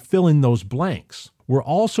to actually fill in those blanks. We're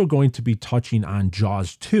also going to be touching on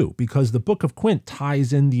Jaws 2 because the Book of Quint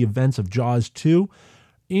ties in the events of Jaws 2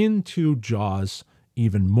 into Jaws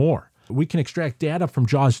even more. We can extract data from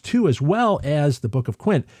Jaws 2 as well as the Book of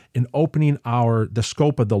Quint in opening the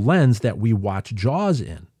scope of the lens that we watch Jaws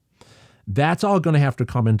in. That's all going to have to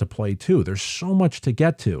come into play too. There's so much to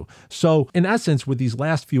get to. So in essence, with these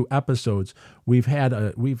last few episodes, we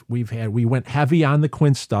went heavy on the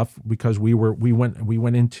Quint stuff because we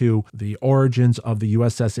went into the origins of the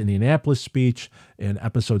USS Indianapolis speech in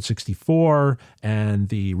episode 64 and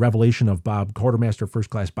the revelation of Quartermaster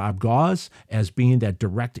First Class Bob Gauze as being that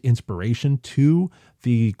direct inspiration to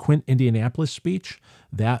the Quint Indianapolis speech.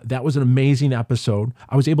 That was an amazing episode.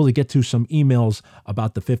 I was able to get to some emails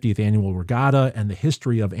about the 50th annual regatta and the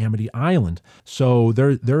history of Amity Island. So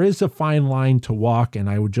there is a fine line to walk, and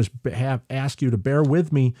I would just ask you to bear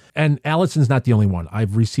with me. And Allison's not the only one.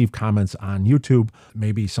 I've received comments on YouTube.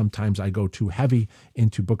 Maybe sometimes I go too heavy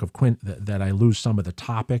into Book of Quint that I lose some of the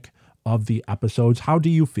topic of the episodes. How do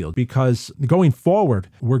you feel? Because going forward,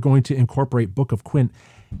 we're going to incorporate Book of Quint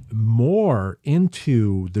more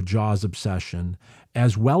into the Jaws obsession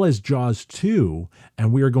as well as Jaws 2,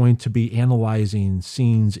 and we are going to be analyzing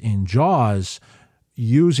scenes in Jaws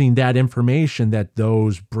using that information that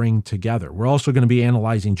those bring together. We're also going to be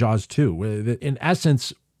analyzing Jaws 2. In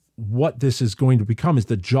essence, what this is going to become is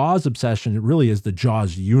the Jaws obsession. It really is the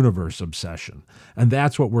Jaws universe obsession, and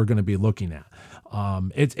that's what we're going to be looking at.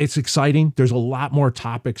 It's exciting. There's a lot more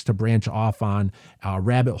topics to branch off on,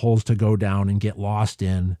 rabbit holes to go down and get lost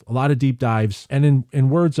in, a lot of deep dives. And in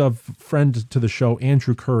words of friend to the show,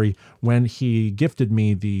 Andrew Curry, when he gifted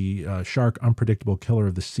me the Shark Unpredictable Killer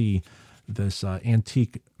of the Sea, this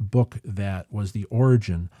antique book that was the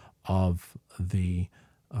origin of the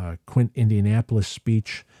Quint Indianapolis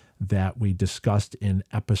speech that we discussed in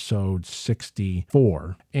episode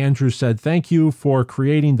 64. Andrew said, "Thank you for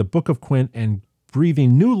creating the Book of Quint and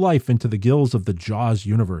breathing new life into the gills of the Jaws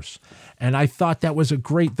universe." And I thought that was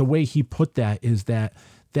the way he put that is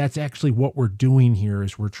that's actually what we're doing here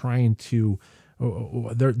is we're trying to,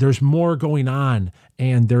 there's more going on,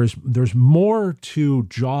 and there's more to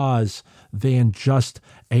Jaws than just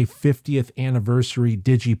a 50th anniversary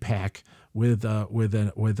digipack with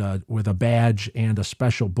a badge and a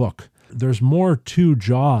special book. There's more to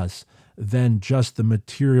Jaws than just the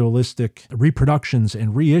materialistic reproductions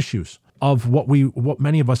and reissues of what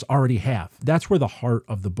many of us already have. That's where the heart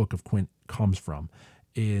of the Book of Quint comes from,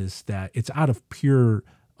 is that it's out of pure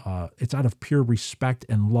respect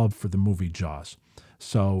and love for the movie Jaws.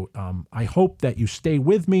 So I hope that you stay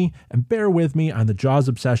with me and bear with me on the Jaws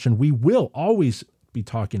obsession. We will always be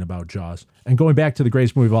talking about Jaws and going back to the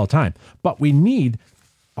greatest movie of all time, but we need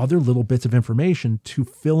other little bits of information to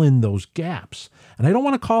fill in those gaps. And I don't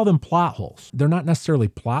want to call them plot holes. They're not necessarily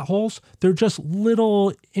plot holes. They're just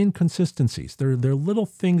little inconsistencies. They're little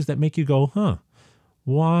things that make you go,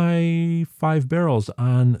 why 5 barrels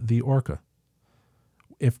on the Orca?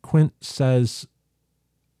 If Quint says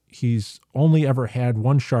he's only ever had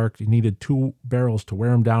one shark, he needed 2 barrels to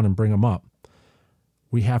wear him down and bring him up,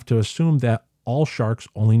 we have to assume that all sharks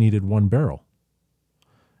only needed 1 barrel.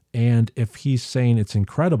 And if he's saying it's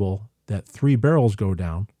incredible that 3 barrels go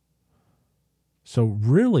down, So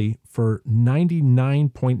really, for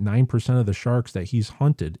 99.9% of the sharks that he's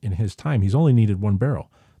hunted in his time, he's only needed 1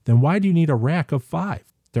 barrel. Then why do you need a rack of 5?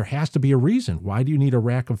 There has to be a reason. Why do you need a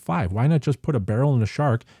rack of 5? Why not just put a barrel in a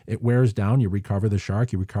shark? It wears down, you recover the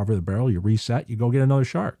shark, you recover the barrel, you reset, you go get another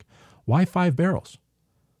shark. Why 5 barrels?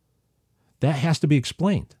 That has to be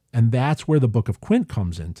explained. And that's where the Book of Quint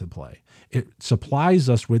comes into play. It supplies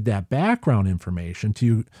us with that background information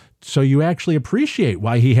so you actually appreciate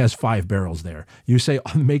why he has 5 barrels there. You say,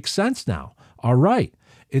 oh, it makes sense now. All right.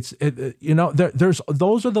 Those are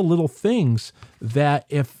the little things that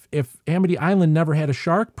if Amity Island never had a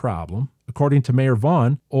shark problem, according to Mayor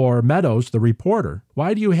Vaughn or Meadows, the reporter,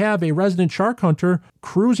 why do you have a resident shark hunter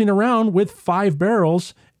cruising around with 5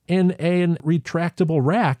 barrels in a retractable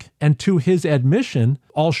rack? And to his admission,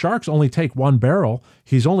 all sharks only take 1 barrel.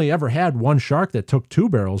 He's only ever had 1 shark that took 2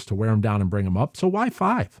 barrels to wear him down and bring him up. So why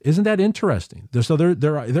 5? Isn't that interesting? So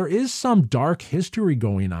there is some dark history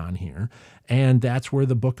going on here. And that's where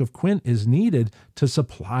the Book of Quint is needed to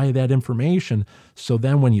supply that information. So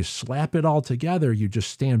then when you slap it all together, you just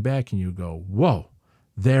stand back and you go, whoa,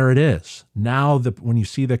 there it is. Now when you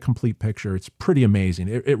see the complete picture, it's pretty amazing.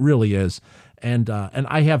 It really is. And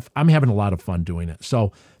I'm having a lot of fun doing it.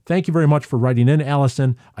 So thank you very much for writing in,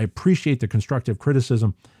 Allison. I appreciate the constructive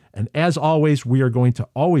criticism. And as always, we are going to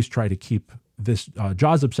always try to keep this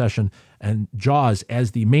Jaws obsession and Jaws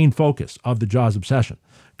as the main focus of the Jaws obsession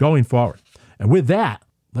going forward. And with that,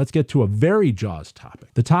 let's get to a very Jaws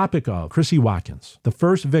topic. The topic of Chrissie Watkins, the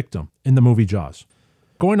first victim in the movie Jaws.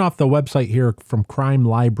 Going off the website here from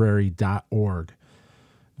crimelibrary.org.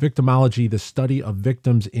 Victimology, the study of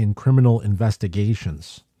victims in criminal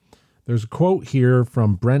investigations. There's a quote here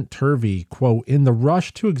from Brent Turvey, quote, "In the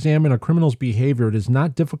rush to examine a criminal's behavior, it is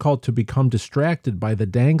not difficult to become distracted by the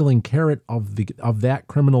dangling carrot of that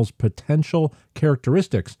criminal's potential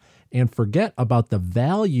characteristics and forget about the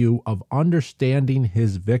value of understanding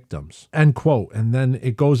his victims," end quote. And then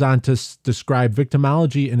it goes on to describe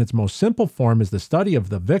victimology in its most simple form as the study of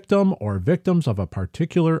the victim or victims of a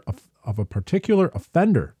particular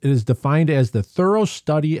offender. It is defined as the thorough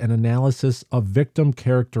study and analysis of victim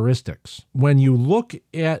characteristics. When you look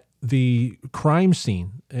at the crime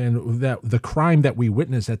scene and that the crime that we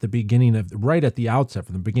witness at the beginning of, right at the outset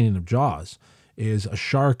from the beginning of Jaws, is a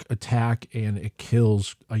shark attack and it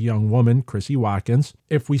kills a young woman, Chrissie Watkins.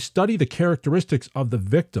 If we study the characteristics of the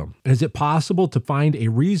victim, is it possible to find a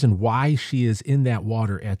reason why she is in that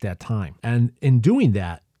water at that time? And in doing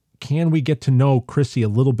that, can we get to know Chrissie a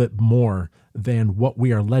little bit more than what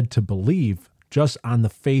we are led to believe just on the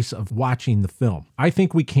face of watching the film? I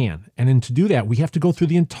think we can. And to do that, we have to go through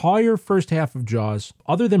the entire first half of Jaws.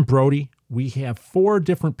 Other than Brody, we have 4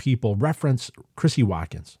 different people reference Chrissie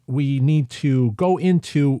Watkins. We need to go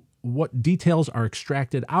into what details are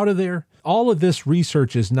extracted out of there. All of this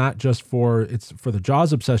research is not just for the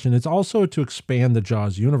Jaws obsession, it's also to expand the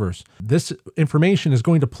Jaws universe. This information is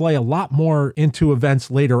going to play a lot more into events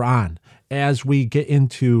later on as we get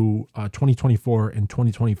into 2024 and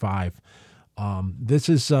 2025. This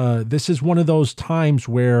is one of those times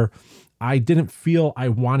where I didn't feel I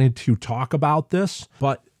wanted to talk about this,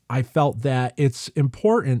 but I felt that it's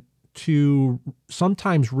important to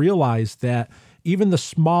sometimes realize that even the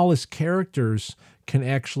smallest characters can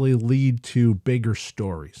actually lead to bigger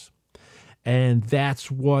stories. And that's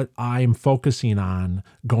what I'm focusing on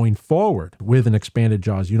going forward with an expanded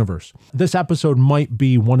Jaws universe. This episode might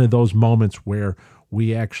be one of those moments where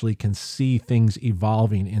we actually can see things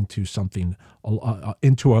evolving into something,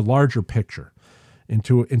 into a larger picture,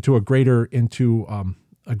 into a greater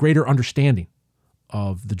understanding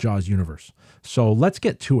of the Jaws universe. So let's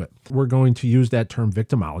get to it. We're going to use that term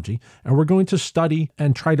victimology, and we're going to study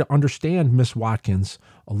and try to understand Miss Watkins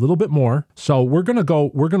a little bit more. So we're going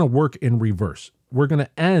to work in reverse. We're going to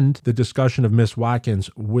end the discussion of Miss Watkins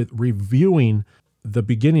with reviewing the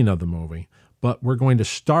beginning of the movie, but we're going to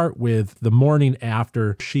start with the morning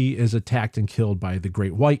after she is attacked and killed by the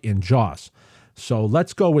Great White in Jaws. So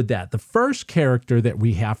let's go with that. The first character that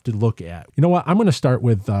we have to look at, you know what? I'm going to start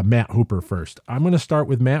with Matt Hooper first.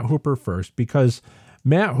 Because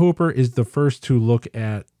Matt Hooper is the first to look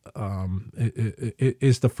at,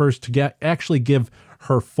 is the first to actually give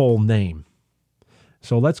her full name.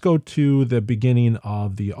 So let's go to the beginning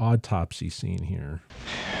of the autopsy scene here.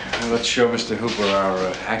 Let's show Mr. Hooper our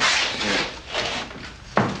accident here.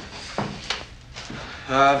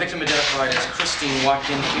 Victim identified as Christine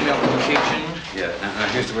Watkins, female location. Yeah, now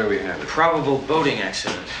here's the way we have it. Probable boating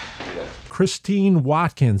accident. Yeah. Christine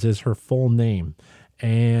Watkins is her full name.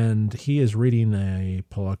 and he is reading a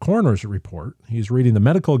coroner's report. He's reading the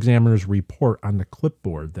medical examiner's report on the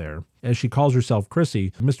clipboard there. As she calls herself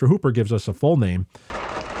Chrissie, Mr. Hooper gives us a full name.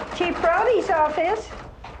 Chief Brody's office,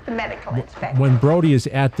 the medical inspector. When Brody is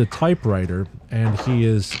at the typewriter, and he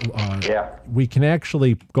is, we can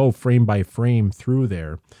actually go frame by frame through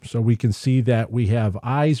there. So we can see that we have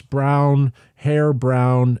eyes brown, hair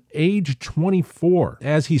brown, age 24.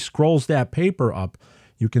 As he scrolls that paper up,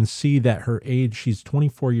 you can see that her age, she's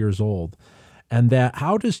 24 years old. And that,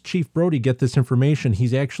 how does Chief Brody get this information?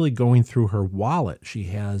 He's actually going through her wallet. She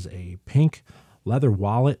has a pink leather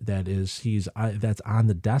wallet that's on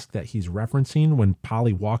the desk that he's referencing when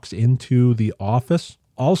Polly walks into the office.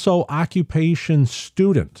 Also, occupation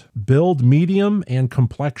student, build medium and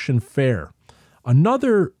complexion fair.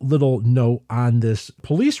 Another little note on this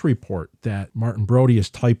police report that Martin Brody is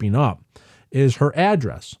typing up is her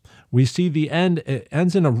address. We see the end, it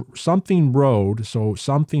ends in a something road, so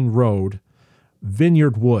something road,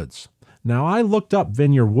 Vineyard Woods. Now, I looked up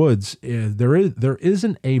Vineyard Woods. There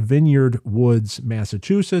isn't a Vineyard Woods,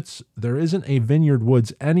 Massachusetts. There isn't a Vineyard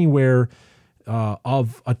Woods anywhere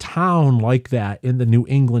of a town like that in the New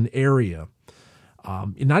England area.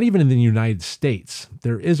 Not even in the United States.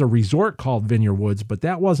 There is a resort called Vineyard Woods, but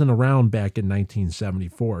that wasn't around back in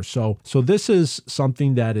 1974. So this is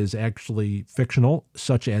something that is actually fictional,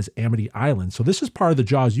 such as Amity Island. So this is part of the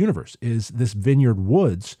Jaws universe, is this Vineyard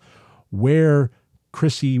Woods where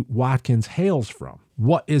Chrissie Watkins hails from.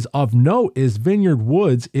 What is of note is Vineyard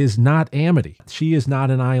Woods is not Amity. She is not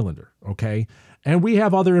an islander, okay? And we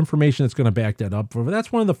have other information that's going to back that up. But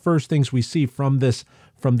that's one of the first things we see from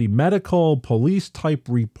the medical police type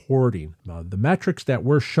reporting. The metrics that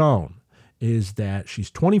were shown is that she's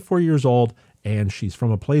 24 years old and she's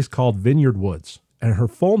from a place called Vineyard Woods. And her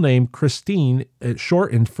full name, Christine, it's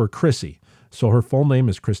shortened for Chrissie. So her full name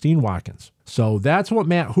is Christine Watkins. So that's what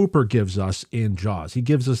Matt Hooper gives us in Jaws. He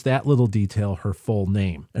gives us that little detail, her full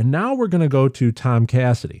name. And now we're going to go to Tom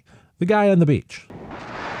Cassidy, the guy on the beach.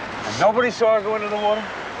 And nobody saw her go into the water?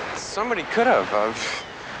 Somebody could have.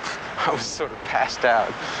 I was sort of passed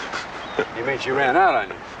out. You mean she ran out on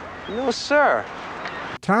you? No, sir.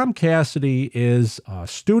 Tom Cassidy is a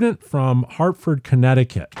student from Hartford,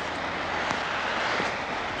 Connecticut.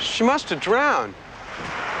 She must have drowned.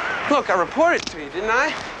 Look, I reported to you, didn't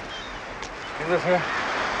I? You live here?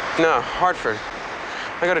 No, Hartford.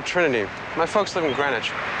 I go to Trinity. My folks live in Greenwich.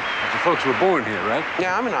 Your folks were born here, right?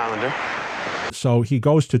 Yeah, I'm an islander. So he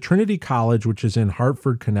goes to Trinity College, which is in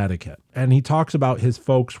Hartford, Connecticut. And he talks about his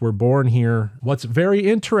folks were born here. What's very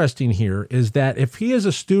interesting here is that if he is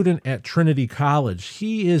a student at Trinity College,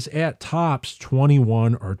 he is at tops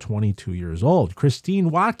 21 or 22 years old. Christine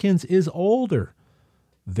Watkins is older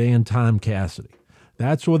than Tom Cassidy.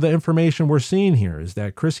 That's what the information we're seeing here is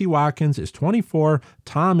that Chrissie Watkins is 24,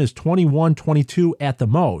 Tom is 21, 22 at the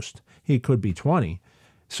most. He could be 20.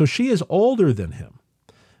 So she is older than him.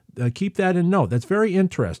 Keep that in note. That's very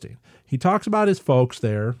interesting. He talks about his folks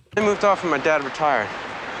there. I moved off when my dad retired.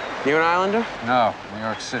 You an islander? No, New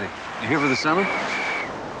York City. You here for the summer?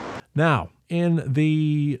 Now, in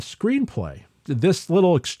the screenplay, this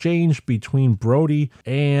little exchange between Brody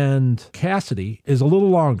and Cassidy is a little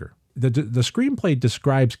longer. The screenplay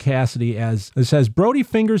describes Cassidy as, it says, Brody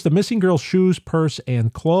fingers the missing girl's shoes, purse,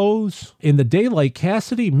 and clothes. In the daylight,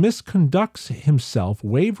 Cassidy misconducts himself,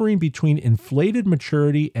 wavering between inflated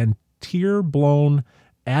maturity and tear-blown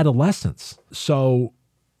adolescence. So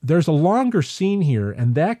there's a longer scene here,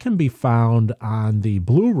 and that can be found on the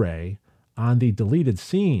Blu-ray, on the deleted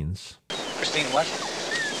scenes. Christine what?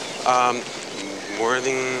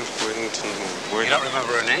 Worthington. You don't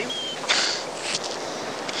remember her name?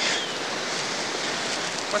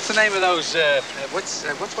 What's the name of those,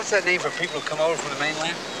 what's that name for people who come over from the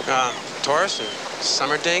mainland? Taurus and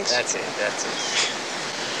Summer Dinks. That's it.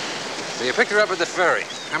 So you picked her up at the ferry.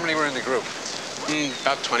 How many were in the group?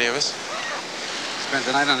 About 20 of us. Spent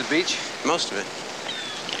the night on the beach? Most of it.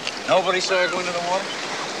 Nobody saw her go into the water?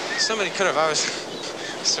 Somebody could have. I was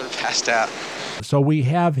sort of passed out. So we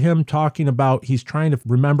have him talking about he's trying to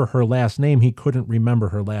remember her last name. He couldn't remember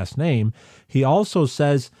her last name. He also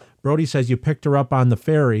says, Brody says, you picked her up on the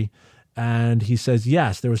ferry. And he says,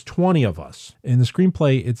 yes, there was 20 of us. In the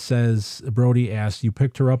screenplay, it says, Brody asks, you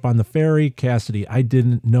picked her up on the ferry? Cassidy, I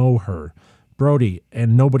didn't know her. Brody,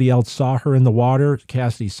 and nobody else saw her in the water?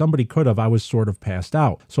 Cassidy, somebody could have. I was sort of passed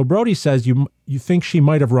out. So Brody says, you think she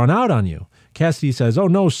might have run out on you? Cassidy says, oh,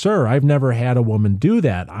 no, sir. I've never had a woman do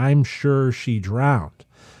that. I'm sure she drowned.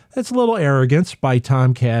 It's a little arrogance by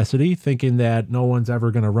Tom Cassidy, thinking that no one's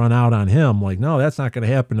ever going to run out on him. Like, no, that's not going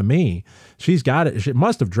to happen to me. She's got it. She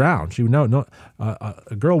must have drowned.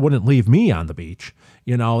 A girl wouldn't leave me on the beach.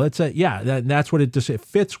 That's what it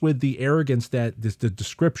fits with the arrogance that the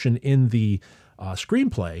description in the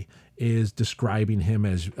screenplay is describing him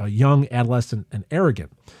as a young adolescent and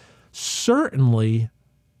arrogant. Certainly,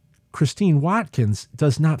 Christine Watkins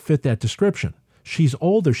does not fit that description. She's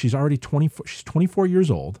older. She's already 24. She's 24 years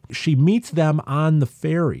old. She meets them on the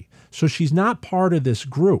ferry. So she's not part of this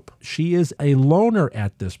group. She is a loner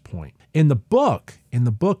at this point. In the book,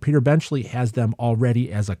 Peter Benchley has them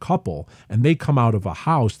already as a couple, and they come out of a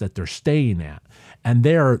house that they're staying at. And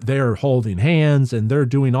they're holding hands, and they're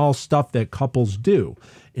doing all stuff that couples do.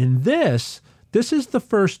 In this is the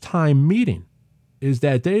first time meeting, is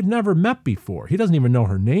that they've never met before. He doesn't even know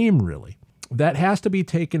her name, really. That has to be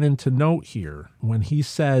taken into note here when he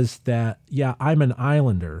says that, yeah, I'm an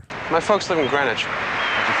islander. My folks live in Greenwich.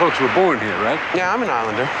 Your folks were born here, right? Yeah, I'm an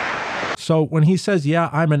islander. So when he says, yeah,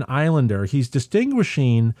 I'm an islander, he's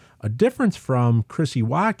distinguishing a difference from Chrissie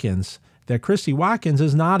Watkins, that Chrissie Watkins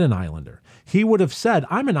is not an islander. He would have said,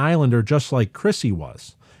 I'm an islander just like Chrissie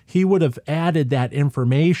was. He would have added that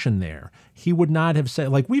information there. He would not have said,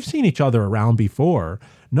 like, we've seen each other around before.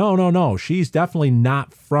 No. She's definitely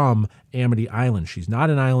not from Amity Island. She's not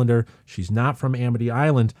an islander. She's not from Amity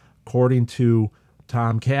Island, according to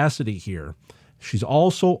Tom Cassidy here. She's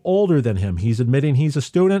also older than him. He's admitting he's a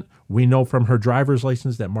student. We know from her driver's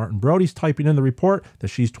license that Martin Brody's typing in the report that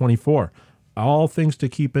she's 24. All things to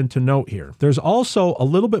keep into note here. There's also a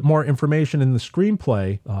little bit more information in the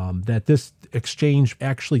screenplay that this exchange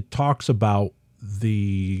actually talks about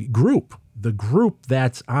the group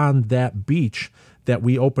that's on that beach that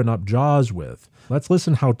we open up Jaws with. Let's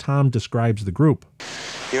listen how Tom describes the group.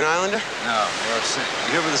 You an islander? No, we're upset.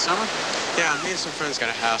 You here for the summer? Yeah, me and some friends got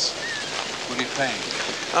a house. What are you paying?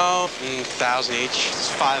 Oh, $1,000 each.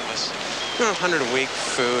 It's 5 of us. $100 a week,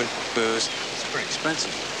 food, booze. It's pretty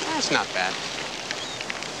expensive. That's not bad.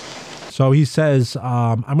 So he says,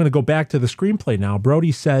 I'm going to go back to the screenplay now.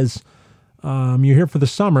 Brody says, you're here for the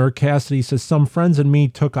summer. Cassidy says, some friends and me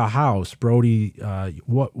took a house. Brody,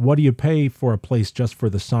 what do you pay for a place just for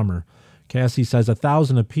the summer? Cassidy says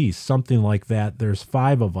 $1,000 a piece, something like that. There's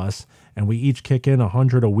 5 of us, and we each kick in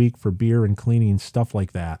 $100 a week for beer and cleaning, stuff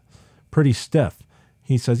like that. Pretty stiff.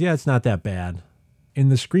 He says, yeah, it's not that bad. In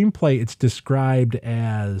the screenplay, it's described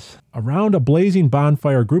as around a blazing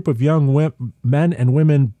bonfire, a group of young men and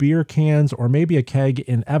women, beer cans, or maybe a keg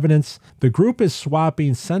in evidence. The group is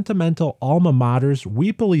swapping sentimental alma maters,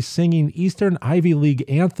 weepily singing Eastern Ivy League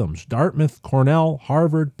anthems, Dartmouth, Cornell,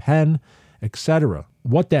 Harvard, Penn, etc.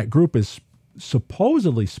 What that group is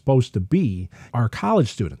supposedly supposed to be are college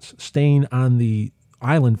students staying on the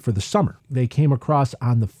island for the summer. They came across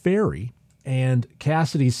on the ferry, and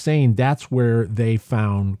Cassidy's saying that's where they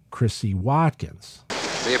found Chrissie Watkins.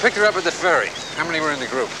 So you picked her up at the ferry. How many were in the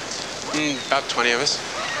group? About 20 of us.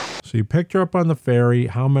 So you picked her up on the ferry.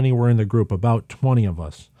 How many were in the group? About 20 of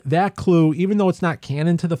us. That clue, even though it's not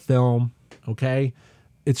canon to the film, okay,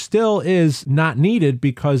 it still is not needed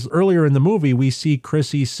because earlier in the movie, we see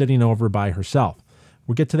Chrissie sitting over by herself.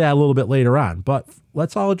 We'll get to that a little bit later on, but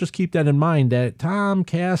let's all just keep that in mind that Tom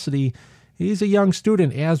Cassidy, he's a young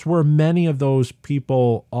student, as were many of those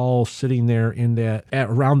people all sitting there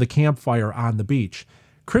around the campfire on the beach.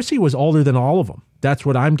 Chrissie was older than all of them. That's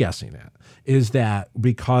what I'm guessing at, is that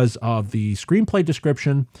because of the screenplay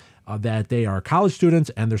description that they are college students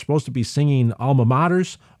and they're supposed to be singing alma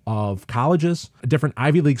maters of colleges, different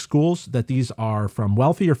Ivy League schools, that these are from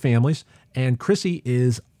wealthier families, and Chrissie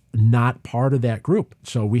is not part of that group.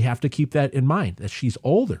 So we have to keep that in mind, that she's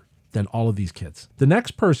older than all of these kids. The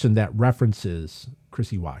next person that references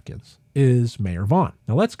Chrissie Watkins is Mayor Vaughn.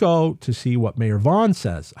 Now let's go to see what Mayor Vaughn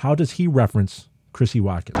says. How does he reference Chrissie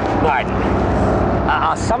Watkins? Martin,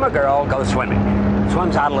 a summer girl goes swimming.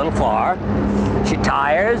 Swims out a little far. She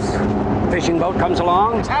tires. Fishing boat comes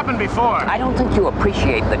along. It's happened before. I don't think you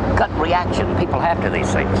appreciate the gut reaction people have to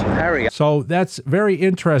these things. Harry. So that's very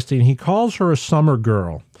interesting. He calls her a summer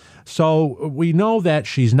girl. So we know that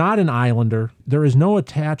she's not an islander. There is no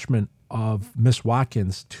attachment of Miss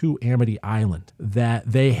Watkins to Amity Island that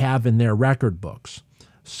they have in their record books.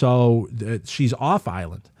 So she's off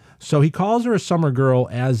island. So he calls her a summer girl,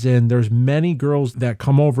 as in there's many girls that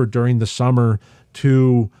come over during the summer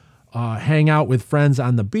to hang out with friends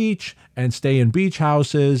on the beach and stay in beach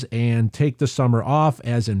houses and take the summer off,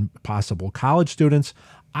 as in possible college students.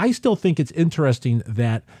 I still think it's interesting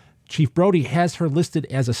that Chief Brody has her listed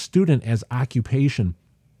as a student, as occupation.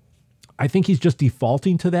 I think he's just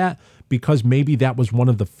defaulting to that because maybe that was one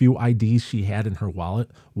of the few IDs she had in her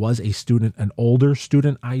wallet was an older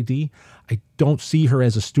student ID. I don't see her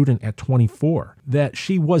as a student at 24. That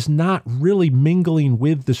she was not really mingling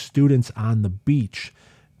with the students on the beach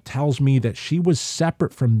tells me that she was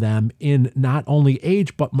separate from them in not only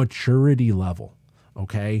age, but maturity level.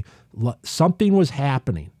 Okay. Something was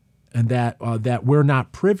happening and that we're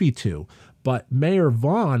not privy to. But Mayor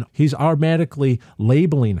Vaughn, he's automatically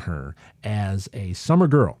labeling her as a summer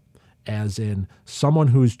girl, as in someone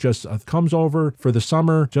who's just comes over for the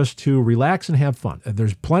summer just to relax and have fun. And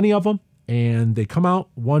there's plenty of them, and they come out.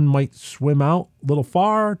 One might swim out a little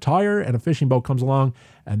far, tire, and a fishing boat comes along,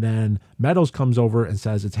 and then Meadows comes over and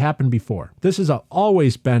says, it's happened before. This has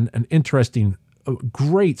always been an interesting,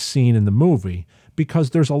 great scene in the movie, because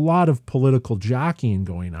there's a lot of political jockeying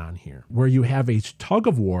going on here, where you have a tug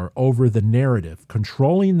of war over the narrative,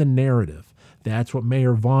 controlling the narrative. That's what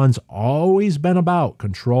Mayor Vaughn's always been about,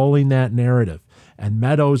 controlling that narrative. And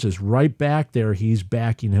Meadows is right back there. He's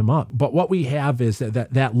backing him up. But what we have is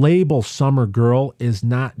that label Summer Girl is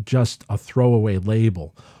not just a throwaway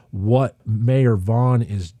label. What Mayor Vaughn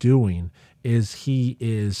is doing is he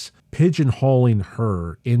is pigeonholing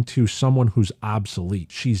her into someone who's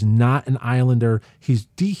obsolete. She's not an islander. He's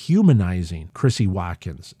dehumanizing Chrissie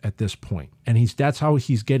Watkins at this point. And that's how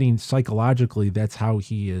he's getting psychologically, that's how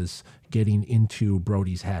he is getting into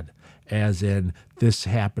Brody's head. As in, this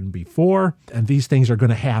happened before, and these things are going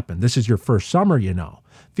to happen. This is your first summer, you know.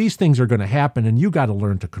 These things are going to happen, and you got to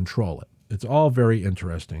learn to control it. It's all very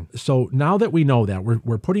interesting. So now that we know that,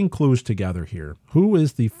 we're putting clues together here. Who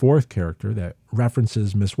is the fourth character that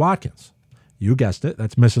references Miss Watkins? You guessed it.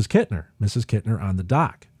 That's Mrs. Kittner. Mrs. Kittner on the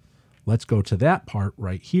dock. Let's go to that part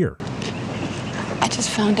right here. I just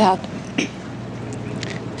found out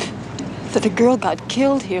that a girl got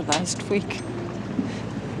killed here last week.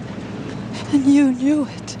 And you knew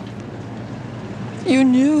it. You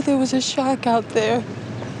knew there was a shark out there.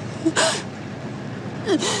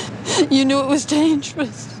 You knew it was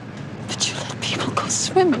dangerous, but you let people go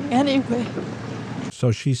swimming anyway.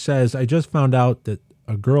 So she says, I just found out that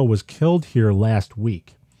a girl was killed here last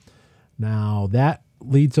week. Now that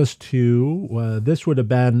leads us to, this would have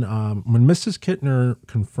been when Mrs. Kittner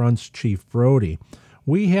confronts Chief Brody.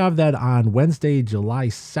 We have that on Wednesday, July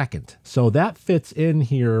 2nd. So that fits in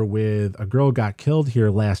here with a girl got killed here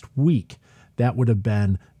last week. That would have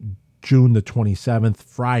been June the 27th,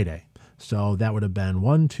 Friday. So that would have been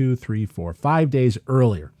 5 days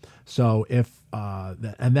earlier. So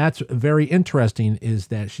and that's very interesting is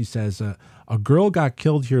that she says, a girl got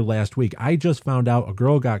killed here last week. I just found out a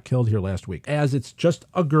girl got killed here last week. As it's just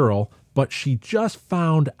a girl, but she just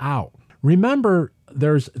found out. Remember,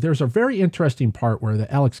 there's a very interesting part where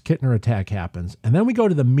the Alex Kittner attack happens. And then we go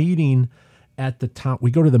to the meeting at the town.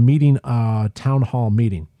 We go to the meeting, town hall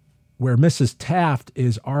meeting, where Mrs. Taft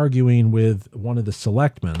is arguing with one of the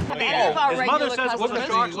selectmen. His mother says it was a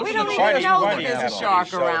shark. We don't even know that there's a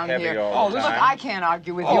shark around here. Oh, look, I can't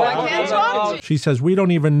argue with you. I can't talk to you. She says, we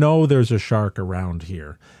don't even know there's a shark around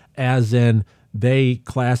here. As in, they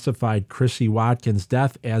classified Chrissie Watkins'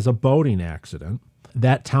 death as a boating accident.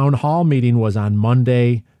 That town hall meeting was on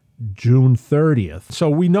Monday, June 30th. So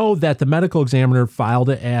we know that the medical examiner filed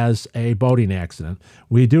it as a boating accident.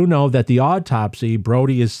 We do know that the autopsy,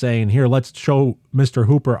 Brody is saying, here, let's show Mr.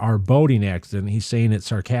 Hooper our boating accident. He's saying it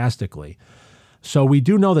sarcastically. So we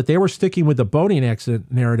do know that they were sticking with the boating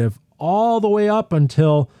accident narrative all the way up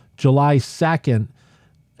until July 2nd.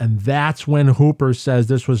 And that's when Hooper says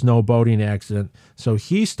this was no boating accident. So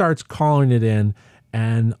he starts calling it in,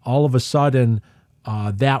 and all of a sudden,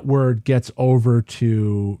 that word gets over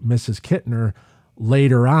to Mrs. Kittner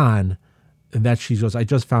later on, and that she goes, I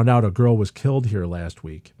just found out a girl was killed here last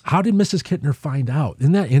week. How did Mrs. Kittner find out?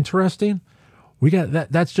 Isn't that interesting? We got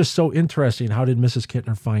that. That's just so interesting. How did Mrs.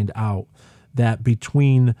 Kittner find out that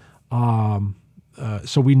between,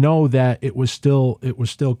 so we know that it was still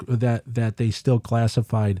that they still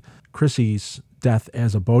classified Chrissie's death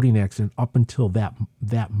as a boating accident up until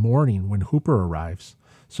that morning when Hooper arrives.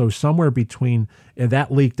 So somewhere between, and that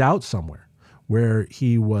leaked out somewhere where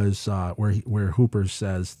he was, where Hooper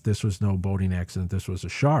says this was no boating accident, this was a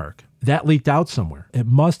shark. That leaked out somewhere. It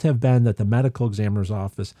must have been that the medical examiner's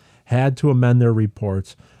office had to amend their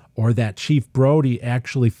reports, or that Chief Brody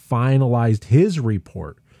actually finalized his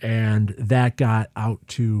report, and that got out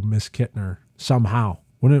to Miss Kittner somehow.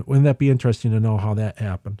 Wouldn't that be interesting to know how that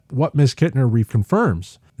happened? What Miss Kittner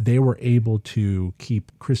reconfirms, they were able to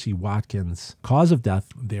keep Chrissie Watkins' cause of death.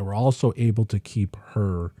 They were also able to keep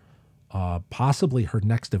her, possibly her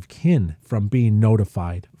next of kin, from being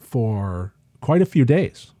notified for quite a few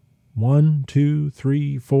days. 1, 2,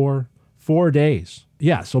 3, 4, 4 days.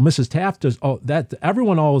 Yeah, so Mrs. Taft does. Oh, that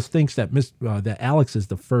everyone always thinks that that Alex is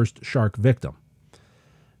the first shark victim.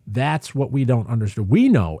 That's what we don't understand. We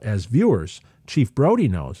know as viewers, Chief Brody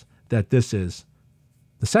knows that this is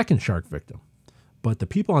the second shark victim. But the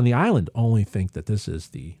people on the island only think that this is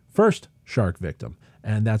the first shark victim.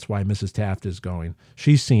 And that's why Mrs. Taft is going,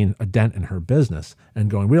 she's seen a dent in her business and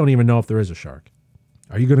going, we don't even know if there is a shark.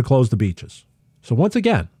 Are you going to close the beaches? So once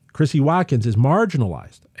again, Chrissie Watkins is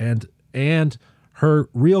marginalized and her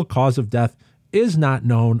real cause of death is not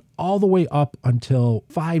known all the way up until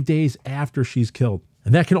 5 days after she's killed.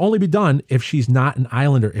 And that can only be done if she's not an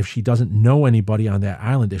islander, if she doesn't know anybody on that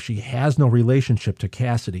island, if she has no relationship to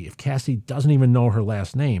Cassidy, if Cassidy doesn't even know her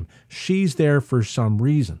last name. She's there for some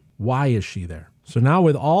reason. Why is she there? So now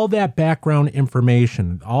with all that background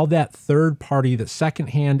information, all that third party, that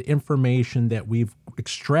secondhand information that we've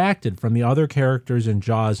extracted from the other characters in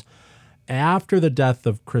Jaws after the death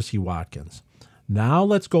of Chrissie Watkins, now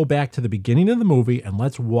let's go back to the beginning of the movie and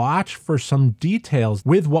let's watch for some details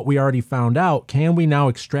with what we already found out. Can we now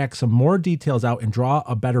extract some more details out and draw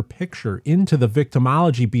a better picture into the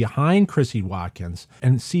victimology behind Chrissie Watkins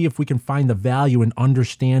and see if we can find the value in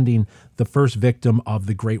understanding the first victim of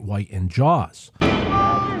the Great White in Jaws?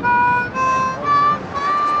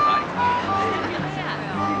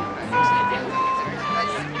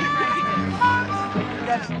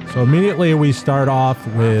 So immediately we start off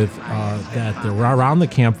with that they're around the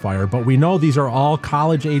campfire, but we know these are all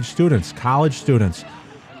college students.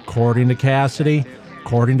 According to Cassidy,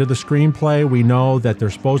 according to the screenplay, we know that they're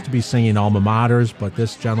supposed to be singing alma maters, but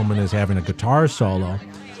this gentleman is having a guitar solo.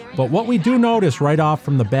 But what we do notice right off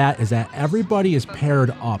from the bat is that everybody is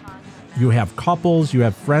paired up. You have couples, you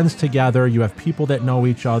have friends together, you have people that know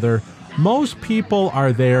each other. Most people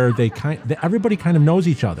are there. Everybody kind of knows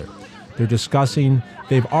each other. They're discussing,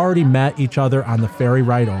 they've already met each other on the ferry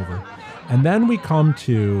ride over. And then we come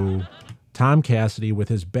to Tom Cassidy with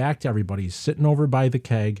his back to everybody. He's sitting over by the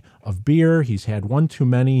keg of beer. He's had one too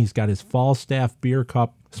many. He's got his Falstaff beer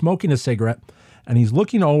cup, smoking a cigarette, and he's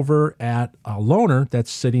looking over at a loner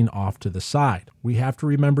that's sitting off to the side. We have to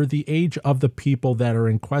remember the age of the people that are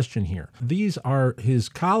in question here. These are his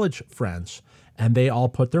college friends, and they all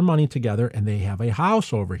put their money together, and they have a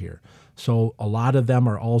house over here. So a lot of them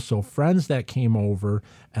are also friends that came over,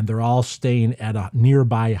 and they're all staying at a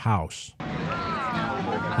nearby house.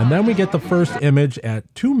 And then we get the first image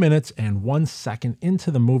at 2 minutes and 1 second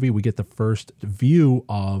into the movie. We get the first view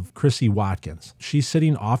of Chrissie Watkins. She's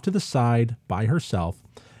sitting off to the side by herself,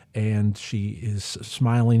 and she is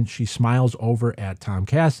smiling. She smiles over at Tom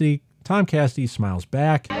Cassidy. Tom Cassidy smiles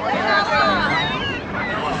back.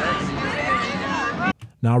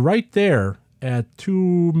 Now right there, at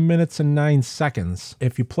 2 minutes and 9 seconds,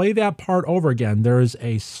 if you play that part over again, there is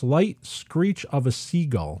a slight screech of a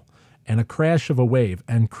seagull and a crash of a wave,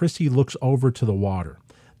 and Chrissie looks over to the water.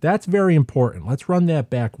 That's very important. Let's run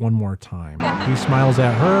that back one more time. He smiles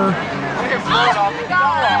at her.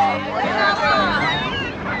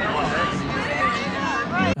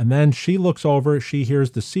 And then she looks over, she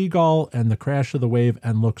hears the seagull and the crash of the wave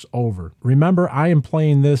and looks over. Remember, I am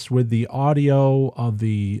playing this with the audio of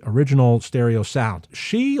the original stereo sound.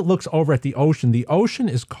 She looks over at the ocean. The ocean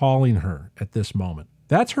is calling her at this moment.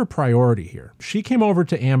 That's her priority here. She came over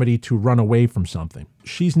to Amity to run away from something.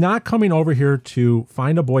 She's not coming over here to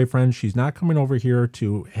find a boyfriend. She's not coming over here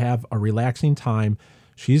to have a relaxing time.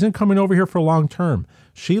 She isn't coming over here for long term.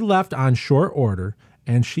 She left on short order,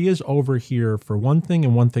 and she is over here for one thing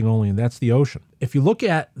and one thing only, and that's the ocean. If you look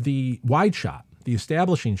at the wide shot, the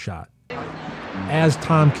establishing shot, as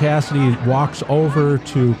Tom Cassidy walks over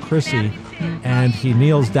to Chrissie and he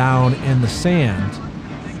kneels down in the sand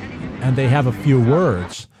and they have a few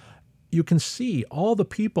words, you can see all the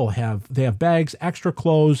people have bags, extra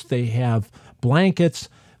clothes, they have blankets.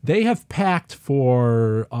 They have packed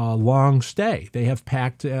for a long stay. They have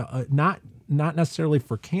packed not necessarily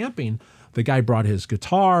for camping. The guy brought his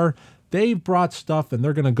guitar. They brought stuff, and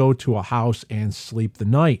they're going to go to a house and sleep the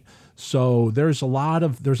night. So there's a lot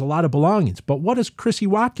of belongings. But what does Chrissie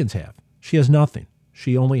Watkins have? She has nothing.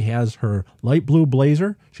 She only has her light blue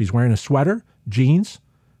blazer. She's wearing a sweater, jeans,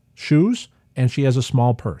 shoes, and she has a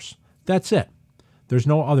small purse. That's it. There's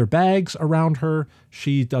no other bags around her.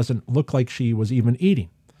 She doesn't look like she was even eating.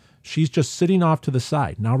 She's just sitting off to the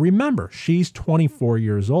side. Now remember, she's 24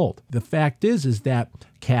 years old. The fact is that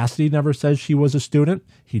Cassidy never says she was a student.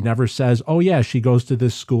 He never says, oh yeah, she goes to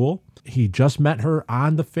this school. He just met her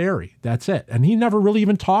on the ferry. That's it. And he never really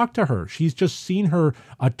even talked to her. She's just seen her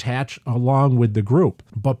attached along with the group.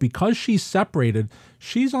 But because she's separated,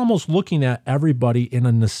 she's almost looking at everybody in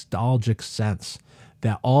a nostalgic sense.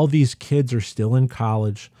 that all these kids are still in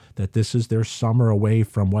college, that this is their summer away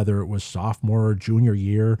from whether it was sophomore or junior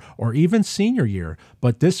year or even senior year.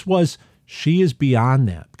 But she is beyond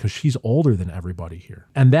that because she's older than everybody here.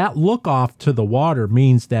 And that look off to the water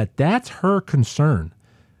means that that's her concern.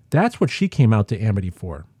 That's what she came out to Amity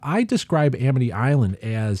for. I describe Amity Island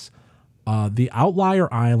as the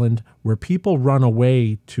outlier island where people run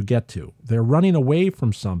away to get to. They're running away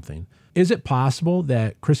from something. Is it possible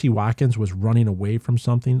that Chrissie Watkins was running away from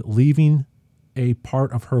something, leaving a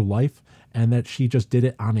part of her life, and that she just did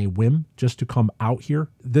it on a whim just to come out here?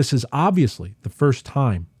 This is obviously the first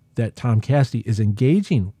time that Tom Cassidy is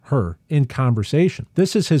engaging her in conversation.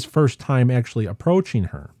 This is his first time actually approaching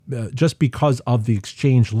her, just because of the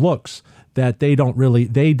exchange looks that they don't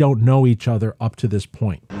know each other up to this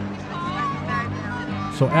point.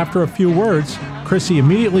 So after a few words, Chrissie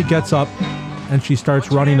immediately gets up and she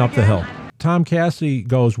starts running up the hill. Tom Cassidy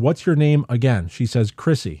goes, "What's your name again?" She says,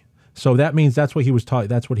 "Chrissie." So that means that's what he was taught.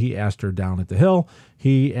 That's what he asked her down at the hill.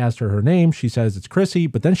 He asked her name. She says it's Chrissie,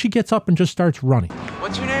 but then she gets up and just starts running.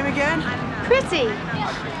 What's your name again? Chrissie,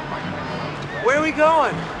 Where are we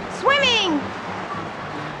going? swimming.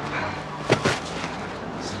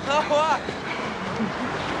 Slow up.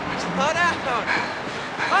 Slow down.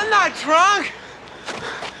 I'm not drunk.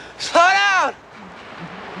 Slow down.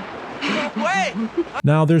 Wait.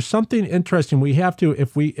 Now, there's something interesting. We have to,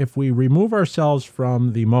 if we remove ourselves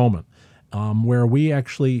from the moment, where we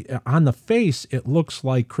actually, on the face, it looks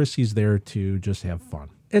like Chrissie's there to just have fun.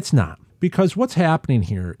 It's not. Because what's happening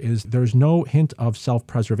here is there's no hint of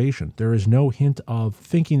self-preservation. There is no hint of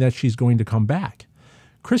thinking that she's going to come back.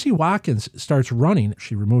 Chrissie Watkins starts running.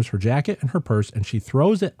 She removes her jacket and her purse, and she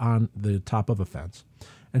throws it on the top of a fence.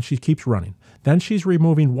 And she keeps running. Then she's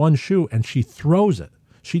removing one shoe, and she throws it.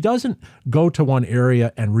 She doesn't go to one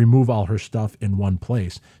area and remove all her stuff in one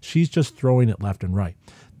place. She's just throwing it left and right.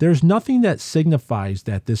 There's nothing that signifies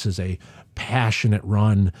that this is a passionate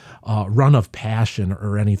run of passion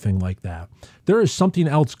or anything like that. There is something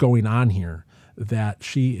else going on here that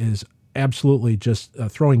she is absolutely just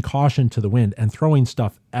throwing caution to the wind and throwing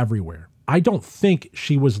stuff everywhere. I don't think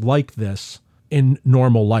she was like this in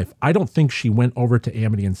normal life. I don't think she went over to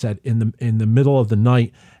Amity and said in the middle of the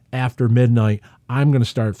night, after midnight, I'm going to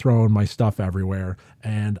start throwing my stuff everywhere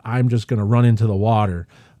and I'm just going to run into the water.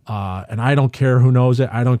 And I don't care who knows it.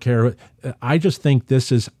 I don't care. I just think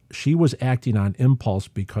she was acting on impulse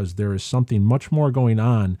because there is something much more going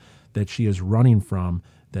on that she is running from,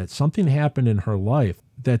 that something happened in her life,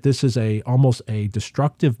 that this is almost a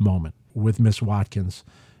destructive moment with Miss Watkins,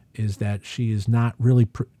 is that she is not really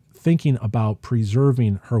thinking about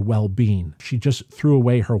preserving her well-being. She just threw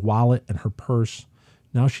away her wallet and her purse.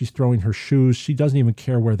 Now she's throwing her shoes. She doesn't even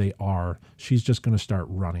care where they are. She's just going to start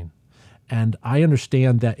running. And I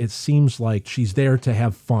understand that it seems like she's there to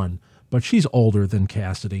have fun, but she's older than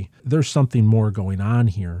Cassidy. There's something more going on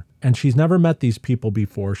here. And she's never met these people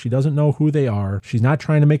before. She doesn't know who they are. She's not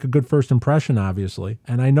trying to make a good first impression, obviously.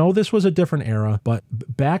 And I know this was a different era, but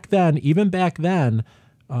even back then,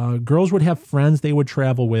 girls would have friends they would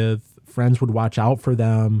travel with. Friends would watch out for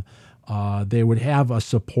them. They would have a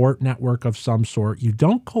support network of some sort. You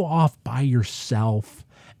don't go off by yourself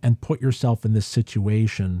and put yourself in this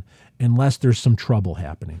situation unless there's some trouble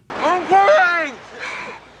happening. I'm coming!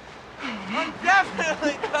 I'm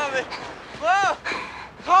definitely coming! Whoa!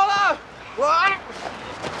 Hold up! What?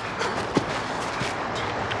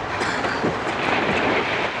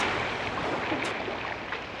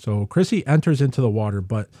 So Chrissie enters into the water,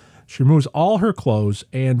 but she removes all her clothes,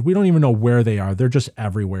 and we don't even know where they are. They're just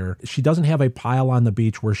everywhere. She doesn't have a pile on the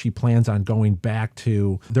beach where she plans on going back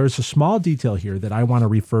to. There's a small detail here that I want to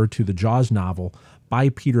refer to the Jaws novel by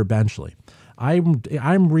Peter Benchley.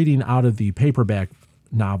 I'm reading out of the paperback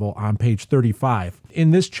novel on page 35.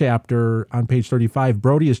 In this chapter, on page 35,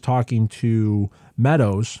 Brody is talking to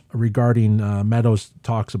Meadows regarding Meadows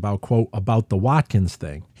talks about, quote, about the Watkins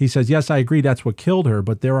thing. He says, yes, I agree that's what killed her,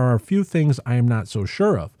 but there are a few things I am not so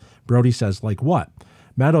sure of. Brody says, like what?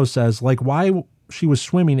 Meadows says, like why she was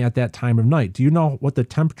swimming at that time of night. Do you know what the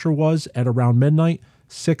temperature was at around midnight?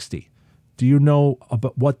 60. Do you know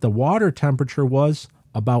about what the water temperature was?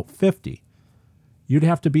 About 50. You'd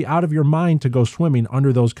have to be out of your mind to go swimming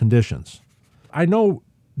under those conditions. I know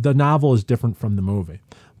the novel is different from the movie,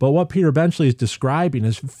 but what Peter Benchley is describing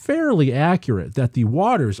is fairly accurate, that the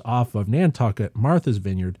waters off of Nantucket, Martha's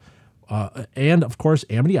Vineyard, and of course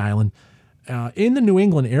Amity Island, in the New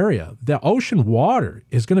England area, the ocean water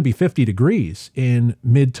is going to be 50 degrees in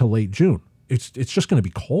mid to late June. It's just going to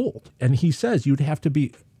be cold. And he says you'd have to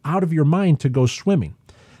be out of your mind to go swimming.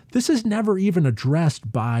 This is never even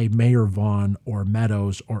addressed by Mayor Vaughn or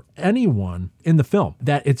Meadows or anyone in the film,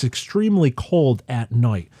 that it's extremely cold at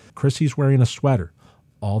night. Chrissie's wearing a sweater.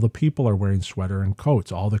 All the people are wearing sweater and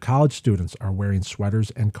coats. All the college students are wearing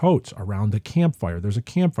sweaters and coats around the campfire. There's a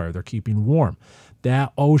campfire. They're keeping warm.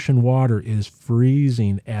 That ocean water is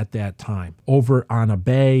freezing at that time. Over on a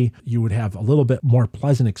bay, you would have a little bit more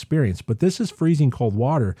pleasant experience, but this is freezing cold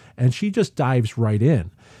water, and she just dives right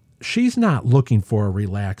in. She's not looking for a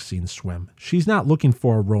relaxing swim. She's not looking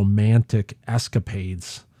for romantic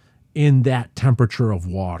escapades in that temperature of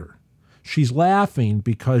water. She's laughing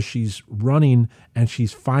because she's running and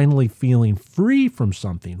she's finally feeling free from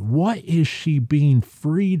something. What is she being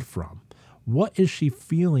freed from? What is she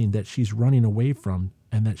feeling that she's running away from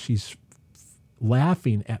and that she's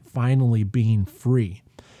laughing at finally being free?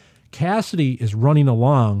 Cassidy is running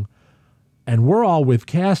along, and we're all with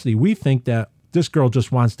Cassidy. We think that this girl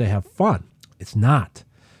just wants to have fun. It's not.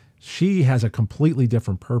 She has a completely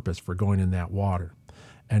different purpose for going in that water.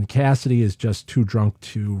 And Cassidy is just too drunk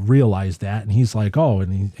to realize that. And he's like, oh,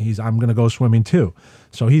 and I'm going to go swimming too.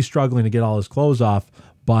 So he's struggling to get all his clothes off.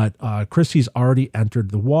 But Chrissy's already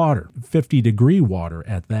entered the water, 50-degree water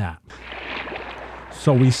at that.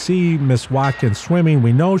 So we see Miss Watkins swimming.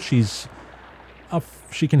 We know she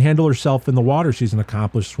can handle herself in the water. She's an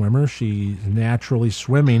accomplished swimmer. She's naturally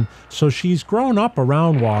swimming. So she's grown up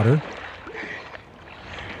around water.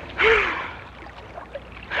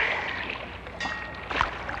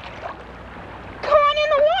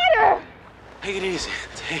 Take it easy.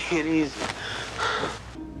 Take it easy.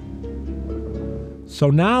 So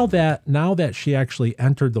now that she actually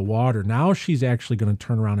entered the water, now she's actually going to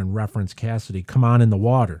turn around and reference Cassidy. Come on in the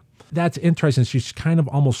water. That's interesting. She's kind of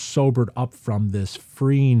almost sobered up from this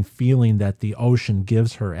freeing feeling that the ocean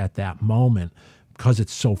gives her at that moment because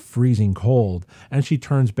it's so freezing cold. And she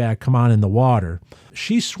turns back, come on in the water.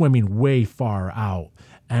 She's swimming way far out.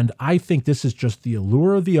 And I think this is just the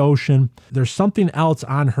allure of the ocean. There's something else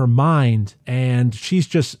on her mind, and she's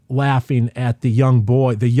just laughing at the young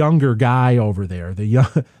boy, the younger guy over there, the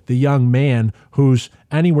young man who's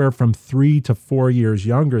anywhere from 3 to 4 years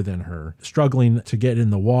younger than her, struggling to get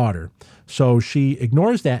in the water. So she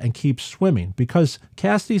ignores that and keeps swimming because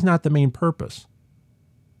Cassidy's not the main purpose.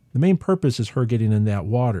 The main purpose is her getting in that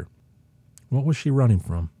water. What was she running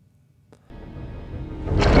from?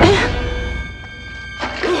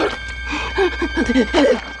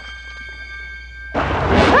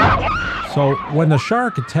 So when the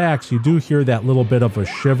shark attacks, you do hear that little bit of a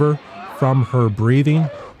shiver from her breathing.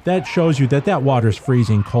 That shows you that water's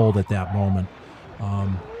freezing cold at that moment.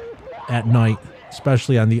 At night,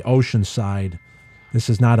 especially on the ocean side. This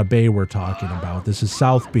is not a bay we're talking about. This is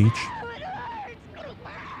South Beach.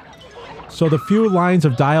 So the few lines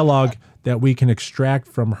of dialogue that we can extract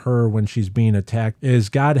from her when she's being attacked is,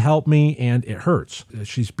 God help me, and it hurts.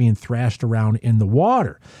 She's being thrashed around in the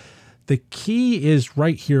water. The key is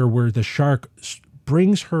right here where the shark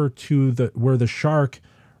brings her to where the shark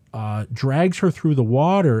drags her through the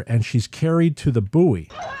water and she's carried to the buoy.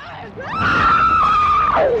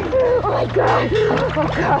 Oh my God! Oh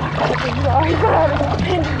God!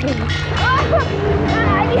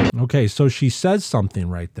 Okay, so she says something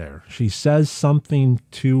right there. She says something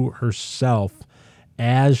to herself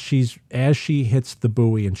as she hits the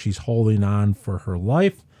buoy and she's holding on for her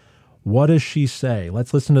life. What does she say?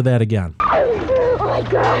 Let's listen to that again. Oh my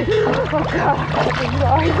God! Oh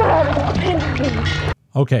God!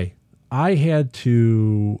 Okay, I had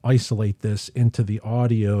to isolate this into the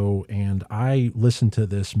audio, and I listened to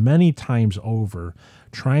this many times over,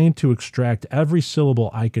 trying to extract every syllable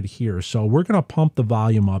I could hear. So we're going to pump the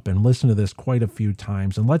volume up and listen to this quite a few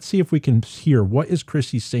times, and let's see if we can hear what is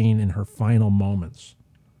Chrissie saying in her final moments.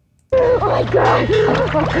 Oh my God!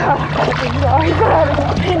 Oh God!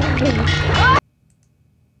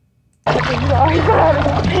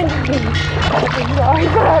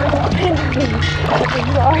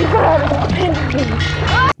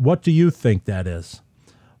 What do you think that is?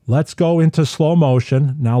 Let's go into slow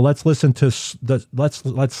motion. Now let's listen to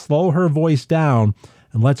let's slow her voice down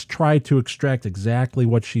and let's try to extract exactly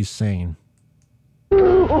what she's saying.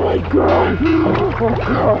 Oh my God! Oh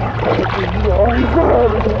God!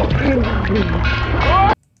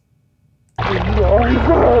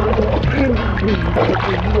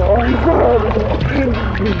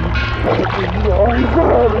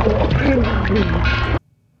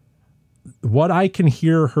 What I can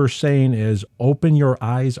hear her saying is, open your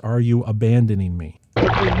eyes, are you abandoning me?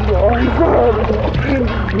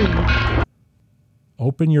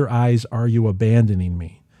 Open your eyes, are you abandoning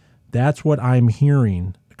me? That's what I'm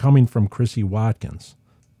hearing coming from Chrissie Watkins.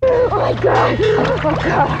 Oh my God! Oh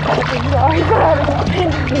God!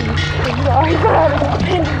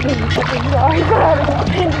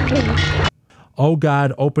 Oh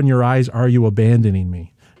God, open your eyes. Are you abandoning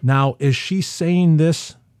me? Now, is she saying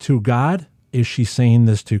this to God? Is she saying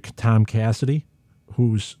this to Tom Cassidy,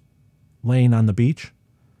 who's laying on the beach?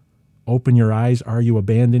 Open your eyes. Are you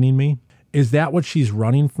abandoning me? Is that what she's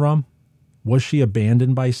running from? Was she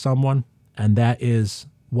abandoned by someone? And that is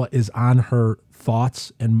what is on her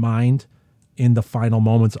thoughts and mind in the final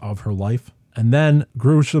moments of her life. And then,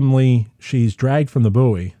 gruesomely, she's dragged from the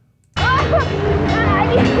buoy.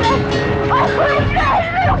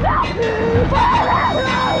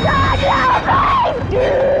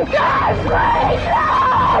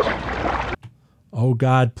 Oh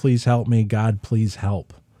God, please help me. God, please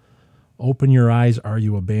help. Open your eyes. Are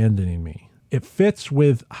you abandoning me? It fits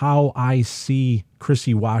with how I see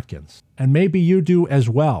Chrissie Watkins. And maybe you do as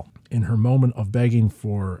well. In her moment of begging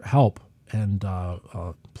for help and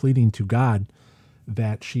pleading to God,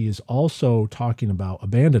 that she is also talking about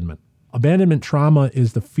abandonment. Abandonment trauma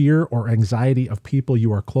is the fear or anxiety of people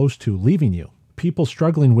you are close to leaving you. People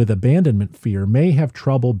struggling with abandonment fear may have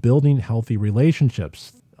trouble building healthy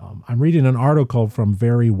relationships. I'm reading an article from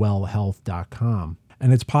verywellhealth.com.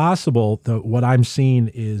 And it's possible that what I'm seeing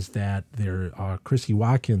is that Chrissie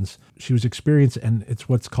Watkins, she was experiencing, and it's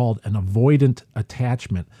what's called an avoidant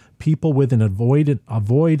attachment. People with an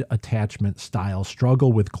avoid attachment style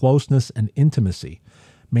struggle with closeness and intimacy.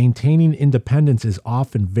 Maintaining independence is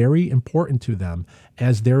often very important to them,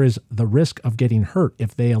 as there is the risk of getting hurt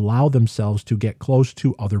if they allow themselves to get close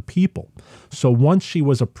to other people. So once she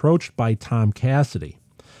was approached by Tom Cassidy,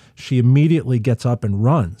 she immediately gets up and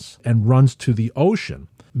runs to the ocean.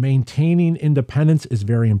 Maintaining independence is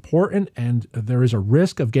very important, and there is a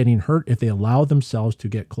risk of getting hurt if they allow themselves to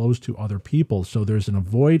get close to other people. So there's an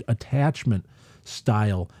avoid attachment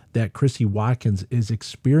style that Chrissie Watkins is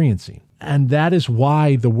experiencing. And that is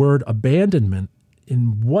why the word abandonment,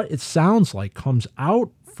 in what it sounds like, comes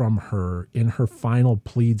out from her in her final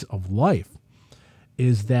pleads of life,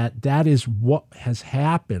 is that is what has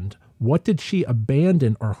happened. What did she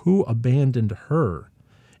abandon, or who abandoned her,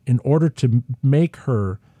 in order to make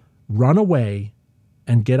her run away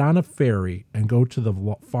and get on a ferry and go to the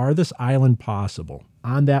farthest island possible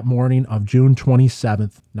on that morning of June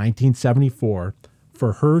 27th, 1974,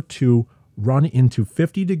 for her to run into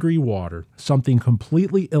 50-degree water, something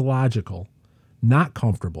completely illogical, not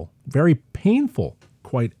comfortable, very painful,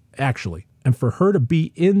 quite actually, and for her to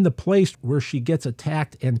be in the place where she gets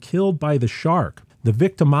attacked and killed by the shark. The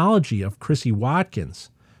victimology of Chrissie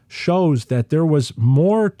Watkins shows that there was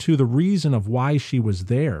more to the reason of why she was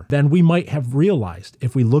there than we might have realized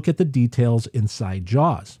if we look at the details inside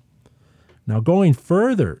Jaws. Now, going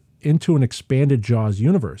further into an expanded Jaws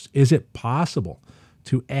universe, is it possible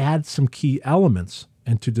to add some key elements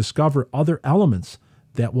and to discover other elements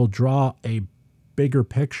that will draw a bigger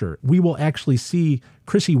picture? We will actually see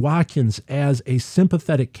Chrissie Watkins as a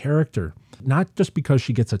sympathetic character, not just because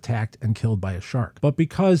she gets attacked and killed by a shark, but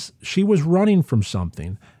because she was running from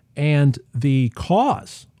something, and the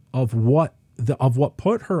cause of what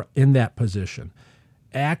put her in that position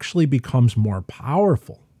actually becomes more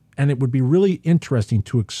powerful. And it would be really interesting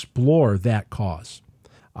to explore that cause.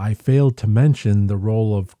 I failed to mention the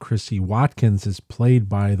role of Chrissie Watkins is played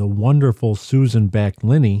by the wonderful Susan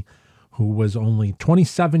Backlinie, who was only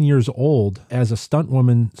 27 years old. As a stunt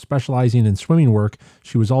woman specializing in swimming work,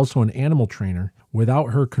 she was also an animal trainer. Without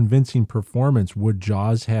her convincing performance, would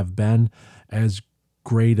Jaws have been as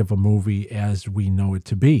great of a movie as we know it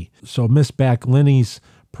to be? So Miss Backlinie's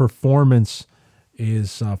performance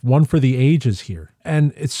is one for the ages here.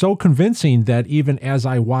 And it's so convincing that even as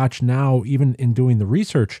I watch now, even in doing the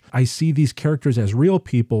research, I see these characters as real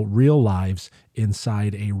people, real lives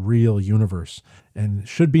inside a real universe. And it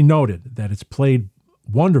should be noted that it's played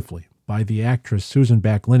wonderfully by the actress Susan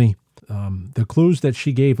Backlinie. The clues that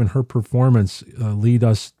she gave in her performance lead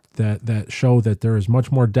us that show that there is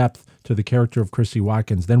much more depth to the character of Chrissie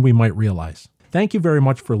Watkins than we might realize. Thank you very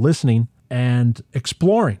much for listening and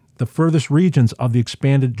exploring the furthest regions of the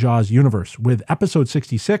expanded Jaws universe with episode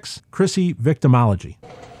 66, Chrissie Victimology.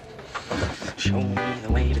 Show me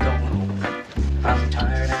the way to go home. I'm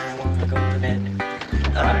tired and I want to go to bed.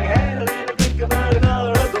 I had a little think about an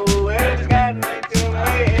hour ago, and it's gotten right to my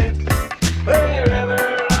head.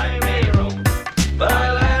 Wherever I may roam,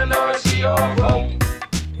 by land or sea or foam.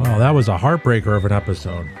 Well, that was a heartbreaker of an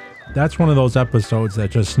episode. That's one of those episodes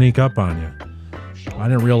that just sneak up on you. I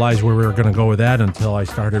didn't realize where we were going to go with that until I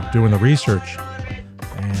started doing the research.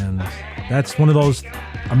 And that's one of those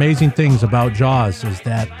amazing things about Jaws, is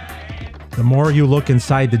that the more you look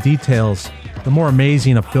inside the details, the more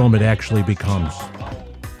amazing a film it actually becomes.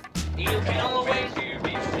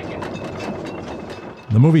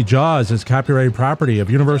 The movie Jaws is copyrighted property of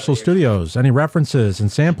Universal Studios. Any references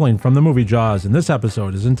and sampling from the movie Jaws in this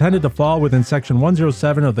episode is intended to fall within Section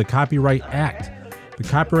 107 of the Copyright Act. The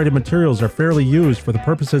copyrighted materials are fairly used for the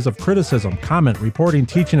purposes of criticism, comment, reporting,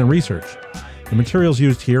 teaching, and research. The materials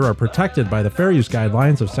used here are protected by the fair use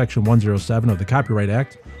guidelines of Section 107 of the Copyright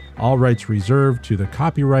Act. All rights reserved to the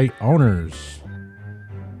copyright owners.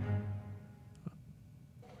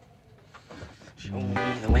 Show me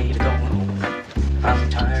the way to go home. I'm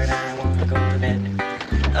tired, I want to go to bed.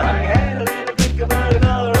 I had a little drink about an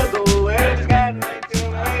hour ago, and it's gotten right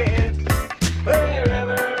to my head.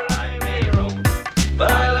 Wherever I may roam,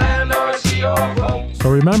 by land or sea or home.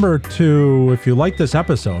 So remember to, if you like this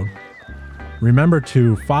episode, remember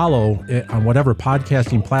to follow it on whatever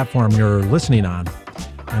podcasting platform you're listening on.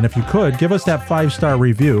 And if you could, give us that 5-star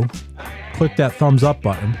review. Click that thumbs up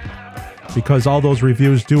button, because all those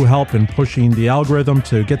reviews do help in pushing the algorithm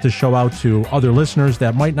to get the show out to other listeners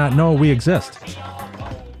that might not know we exist.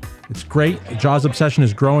 It's great. Jaws Obsession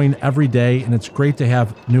is growing every day, and it's great to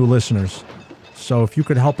have new listeners. So if you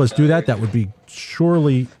could help us do that, that would be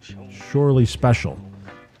surely special.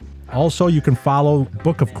 Also, you can follow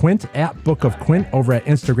Book of Quint at Book of Quint over at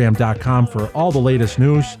Instagram.com for all the latest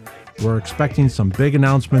news. We're expecting some big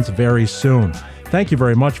announcements very soon. Thank you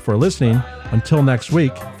very much for listening. Until next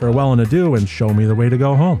week, farewell and adieu, and show me the way to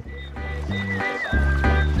go home.